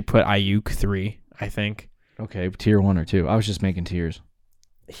had actually put Ayuk 3. I think. Okay, tier 1 or 2. I was just making tiers.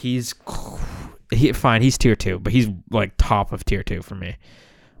 He's fine. He's tier 2, but he's like top of tier 2 for me.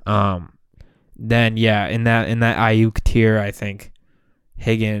 Then in that Ayuk tier, I think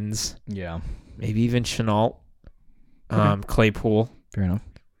Higgins. Yeah. Maybe even Shenault. Claypool. Fair enough.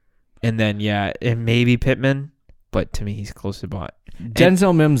 And then, and maybe Pittman, but to me, he's close to bot.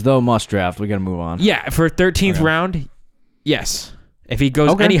 Denzel Mims, though, must draft. We got to move on. Yeah, for 13th round, Yes. If he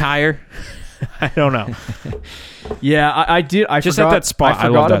goes any higher, I don't know. Yeah, I did. I just forgot, at that spot. I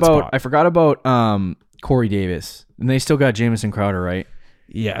forgot about. spot. I forgot about Corey Davis, and they still got Jamison Crowder, right?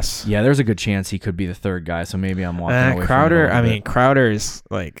 Yes. Yeah, there's a good chance he could be the third guy. So maybe I'm walking away Crowder. from him Crowder's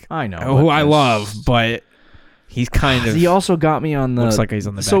like I know who I love, but he's kind of. He also got me on the. Looks like he's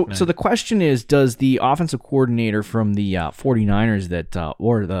on the So back so the question is, does the offensive coordinator from the 49ers that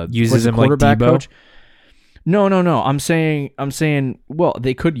or the uses him quarterback like Debo? coach? No. I'm saying. Well,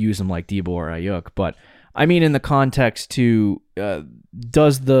 they could use him like Debo or Ayuk, but I mean in the context to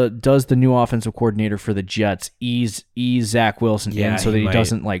does the new offensive coordinator for the Jets ease Zach Wilson in so that he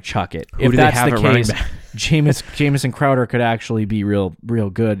doesn't like chuck it? Who If do they that's have the at running case, back? Jamison Crowder could actually be real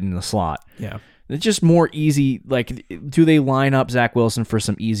good in the slot. Yeah. It's just more easy. Like, do they line up Zach Wilson for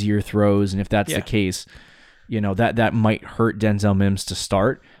some easier throws? And if that's the case, that might hurt Denzel Mims to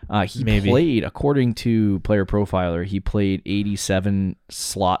start. He played, according to Player Profiler, he played 87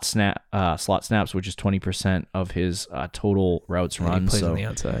 slot snaps, which is 20% of his total routes run. He plays so on the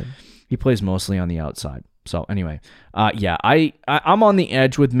outside. He plays mostly on the outside. So anyway, I'm on the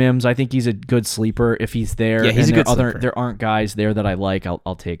edge with Mims. I think he's a good sleeper if he's there. Yeah, he's a good sleeper. There aren't guys there that I like.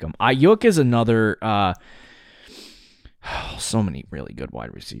 I'll take him. Ayuk is another. So many really good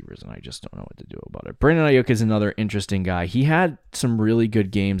wide receivers, and I just don't know what to do about it. Brandon Ayuk is another interesting guy. He had some really good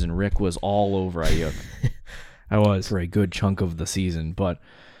games, and Rick was all over Ayuk. I was for a good chunk of the season, but.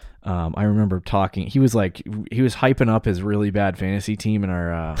 I remember talking. He was hyping up his really bad fantasy team in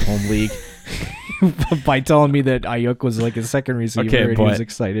our home league by telling me that Ayuk was like his second receiver, and he was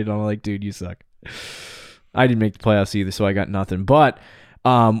excited. I'm like, dude, you suck. I didn't make the playoffs either, so I got nothing. But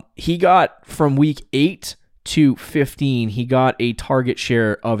he got from week 8 to 15, he got a target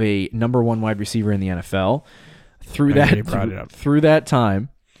share of a number 1 wide receiver in the NFL. Through that time,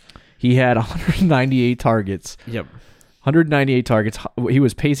 he had 198 targets. Yep. 198 targets. He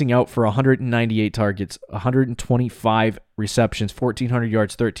was pacing out for 198 targets, 125 receptions, 1,400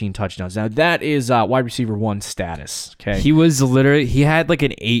 yards, 13 touchdowns. Now, that is wide receiver 1 status. Okay. He had like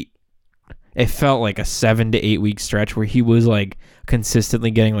an 8, it felt like a 7 to 8 week stretch where he was like consistently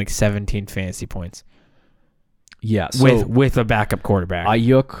getting like 17 fantasy points. Yeah. So with a backup quarterback.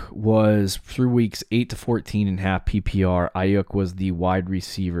 Ayuk was through weeks 8 to 14 in half PPR. Ayuk was the wide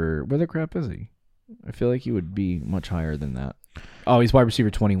receiver. Where the crap is he? I feel like he would be much higher than that. Oh, he's wide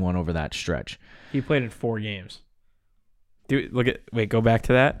receiver 21 over that stretch. He played in 4 games. Go back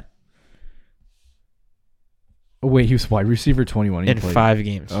to that. Oh, wait, he was wide receiver 21 in 5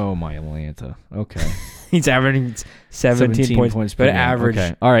 games. Oh, my Atlanta. Okay. He's averaging 17 points per game. Average.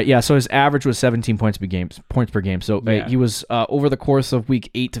 Okay. All right. Yeah. So his average was 17 points per game. So he was over the course of week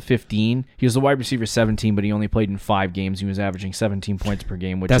 8 to 15. He was the wide receiver 17, but he only played in 5 games. He was averaging 17 points per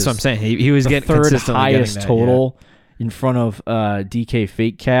game, which that's what I'm saying. He was getting third highest total in front of DK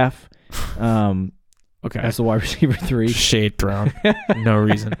Fake Calf. Okay. That's the wide receiver 3. Shade thrown. No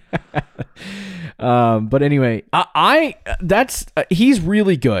reason. But anyway, he's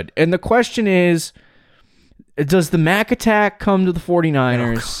really good. And the question is, does the Mac attack come to the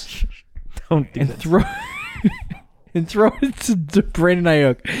 49ers and throw it to Brandon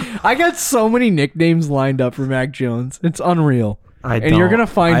Ayuk? I got so many nicknames lined up for Mac Jones. It's unreal. You're gonna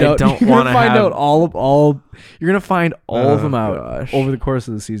find out. You're gonna find out all of them out over the course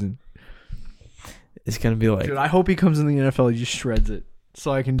of the season. It's gonna be like, dude, I hope he comes in the NFL and just shreds it,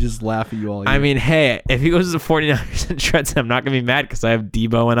 so I can just laugh at you all. I mean, hey, if he goes to the 49ers and shreds it, I'm not gonna be mad because I have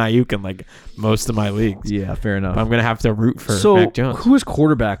Debo and Ayuk in like most of my leagues. Yeah, fair enough. I'm gonna have to root for Mac Jones. Who was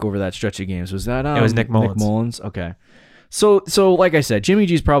quarterback over that stretch of games? Was that it was Nick Mullins. Nick Mullins. Okay. So like I said, Jimmy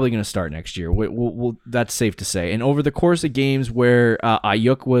G's probably going to start next year. We'll, that's safe to say. And over the course of games where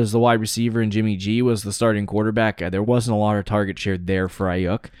Ayuk was the wide receiver and Jimmy G was the starting quarterback, there wasn't a lot of target share there for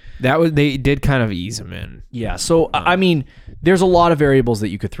Ayuk. They did kind of ease him in. Yeah. So I mean, there's a lot of variables that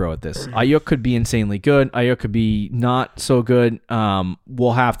you could throw at this. Ayuk could be insanely good. Ayuk could be not so good.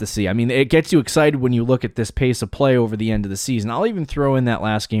 We'll have to see. I mean, it gets you excited when you look at this pace of play over the end of the season. I'll even throw in that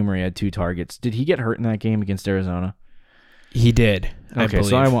last game where he had 2 targets. Did he get hurt in that game against Arizona? He did. Okay,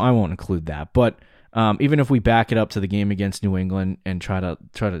 so I won't include that. But even if we back it up to the game against New England and try to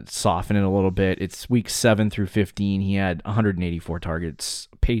soften it a little bit, it's week 7 through 15. He had 184 targets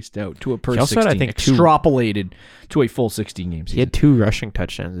paced out to a per 16, I think extrapolated to a full 16 game season. He had 2 rushing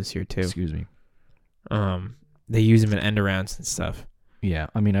touchdowns this year too. Excuse me. They use him in end arounds and stuff. Yeah,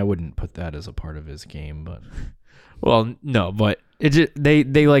 I mean, I wouldn't put that as a part of his game, but well, no, but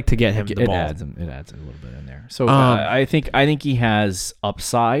they like to get him the ball. It adds a little bit in there. So I think he has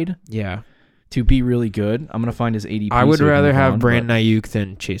upside. Yeah, to be really good. I'm gonna find his ADP. I would rather have Brandon Ayuk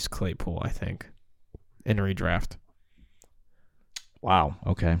than Chase Claypool. I think in redraft. Wow.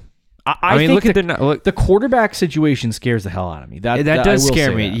 Okay. I mean, think look, the quarterback situation scares the hell out of me. That does I will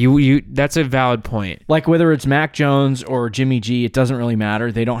scare say me. that. You that's a valid point. Like whether it's Mac Jones or Jimmy G, it doesn't really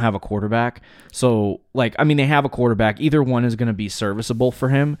matter. They don't have a quarterback. So, like, I mean, they have a quarterback. Either one is going to be serviceable for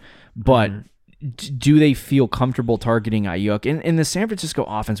him, but do they feel comfortable targeting Ayuk? In the San Francisco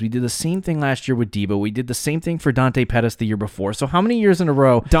offense, we did the same thing last year with Debo. We did the same thing for Dante Pettis the year before. So how many years in a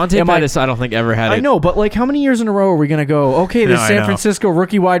row? Dante Pettis, I don't think ever had it. I know, but like how many years in a row are we going to go, okay, this San Francisco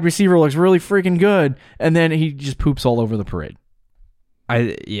rookie wide receiver looks really freaking good, and then he just poops all over the parade?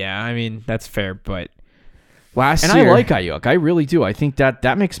 I mean, that's fair, but last year... And I like Ayuk. I really do. I think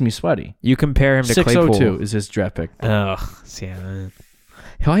that makes me sweaty. You compare him to Claypool. 602 is his draft pick. Ugh. Yeah.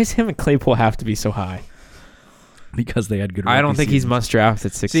 Why does him and Claypool have to be so high? Because they had good I don't think seasons. he's must draft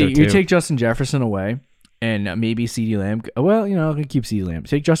at 602. See, you take Justin Jefferson away and maybe CeeDee Lamb. Well, I'm going to keep CeeDee Lamb.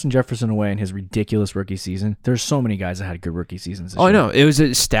 Take Justin Jefferson away in his ridiculous rookie season. There's so many guys that had good rookie seasons this year. I know. It was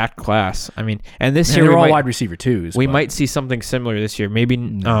a stacked class. I mean, and this year they're all might, wide receiver twos. We might see something similar this year. Maybe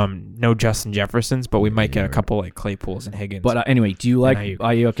no Justin Jeffersons, but we might get a couple like Claypools and Higgins. But anyway, do you like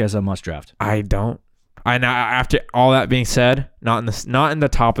Ayuk as a must draft? I don't. After all that being said, not in the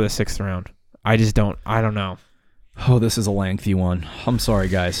top of the 6th round. I just don't. I don't know. Oh, this is a lengthy one. I'm sorry,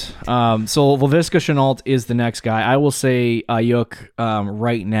 guys. So Laviska Shenault is the next guy. I will say Ayuk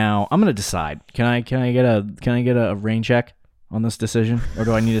right now. I'm gonna decide. Can I get a rain check on this decision, or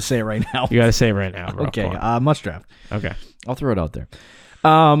do I need to say it right now? You gotta say it right now, bro. Okay. Must draft. Okay. I'll throw it out there.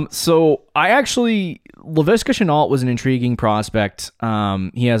 So Laviska Shenault was an intriguing prospect.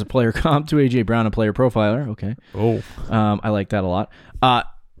 He has a player comp to AJ Brown, a player profiler. Okay. Oh. I like that a lot.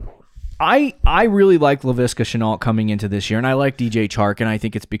 I really like Laviska Shenault coming into this year, and I like DJ Chark, and I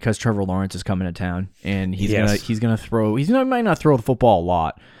think it's because Trevor Lawrence is coming to town, and he's gonna throw. He might not throw the football a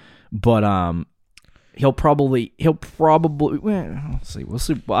lot, but he'll probably. Well, we'll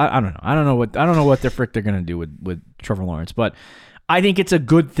see. I don't know. I don't know what the frick they're gonna do with Trevor Lawrence, but I think it's a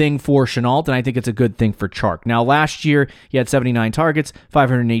good thing for Shenault, and I think it's a good thing for Chark. Now, last year, he had 79 targets,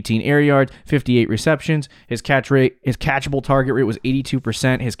 518 air yards, 58 receptions. His catchable target rate was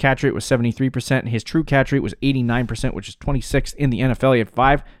 82%. His catch rate was 73%, and his true catch rate was 89%, which is 26th in the NFL. He had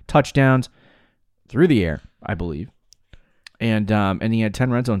 5 touchdowns through the air, I believe. And he had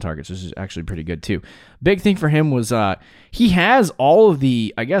 10 red zone targets, which is actually pretty good, too. Big thing for him was he has all of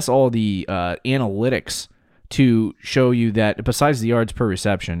the analytics to show you that besides the yards per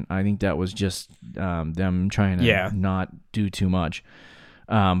reception, I think that was just them trying to not do too much.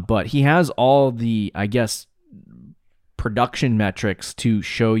 But he has all the, production metrics to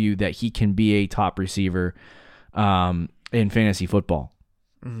show you that he can be a top receiver in fantasy football.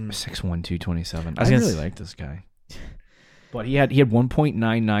 6'1", 227. I really like this guy. But he had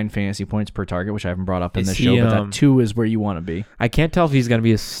 1.99 fantasy points per target, which I haven't brought up in the show, but that 2 is where you want to be. I can't tell if he's going to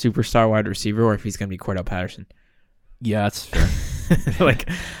be a superstar wide receiver or if he's going to be Cordell Patterson. Yeah, that's fair.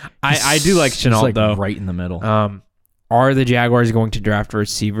 I do like Shenault, though. Right in the middle. Are the Jaguars going to draft a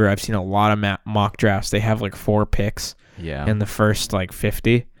receiver? I've seen a lot of mock drafts. They have 4 picks in the first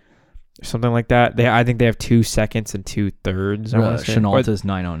 50. Something like that. I think they have 2 seconds and 2 thirds. Shenault is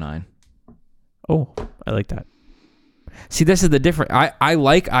 909. Oh, I like that. See, this is the difference. I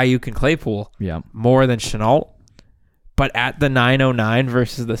like Ayuk and Claypool more than Shenault, but at the 909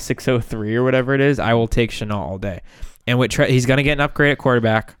 versus the 603 or whatever it is, I will take Shenault all day. And he's going to get an upgrade at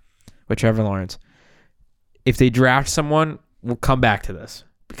quarterback with Trevor Lawrence. If they draft someone, we'll come back to this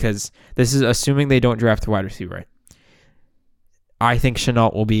because this is assuming they don't draft the wide receiver right. I think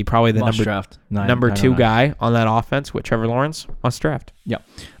Shenault will be probably the number 2 guy on that offense with Trevor Lawrence. Must draft. Yep.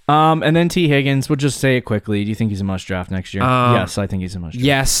 And then T. Higgins, we'll just say it quickly. Do you think he's a must draft next year? Yes, I think he's a must draft.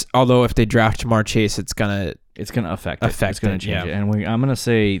 Yes, although if they draft Jamar Chase, it's gonna affect it. It's gonna change it. And I'm gonna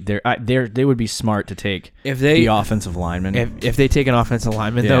say they would be smart to take the offensive lineman. If they take an offensive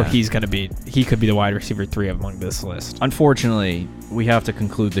lineman, though, he could be the wide receiver 3 among this list. Unfortunately, we have to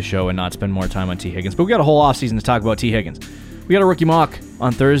conclude the show and not spend more time on T. Higgins. But we got a whole offseason to talk about T. Higgins. We got a rookie mock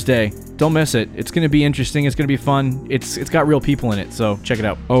on Thursday. Don't miss it. It's going to be interesting. It's going to be fun. It's got real people in it, so check it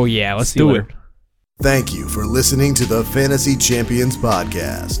out. Oh, yeah. Let's do it. Thank you for listening to the Fantasy Champions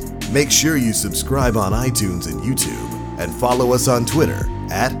Podcast. Make sure you subscribe on iTunes and YouTube and follow us on Twitter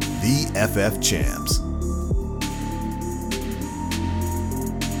 @TheFFChamps.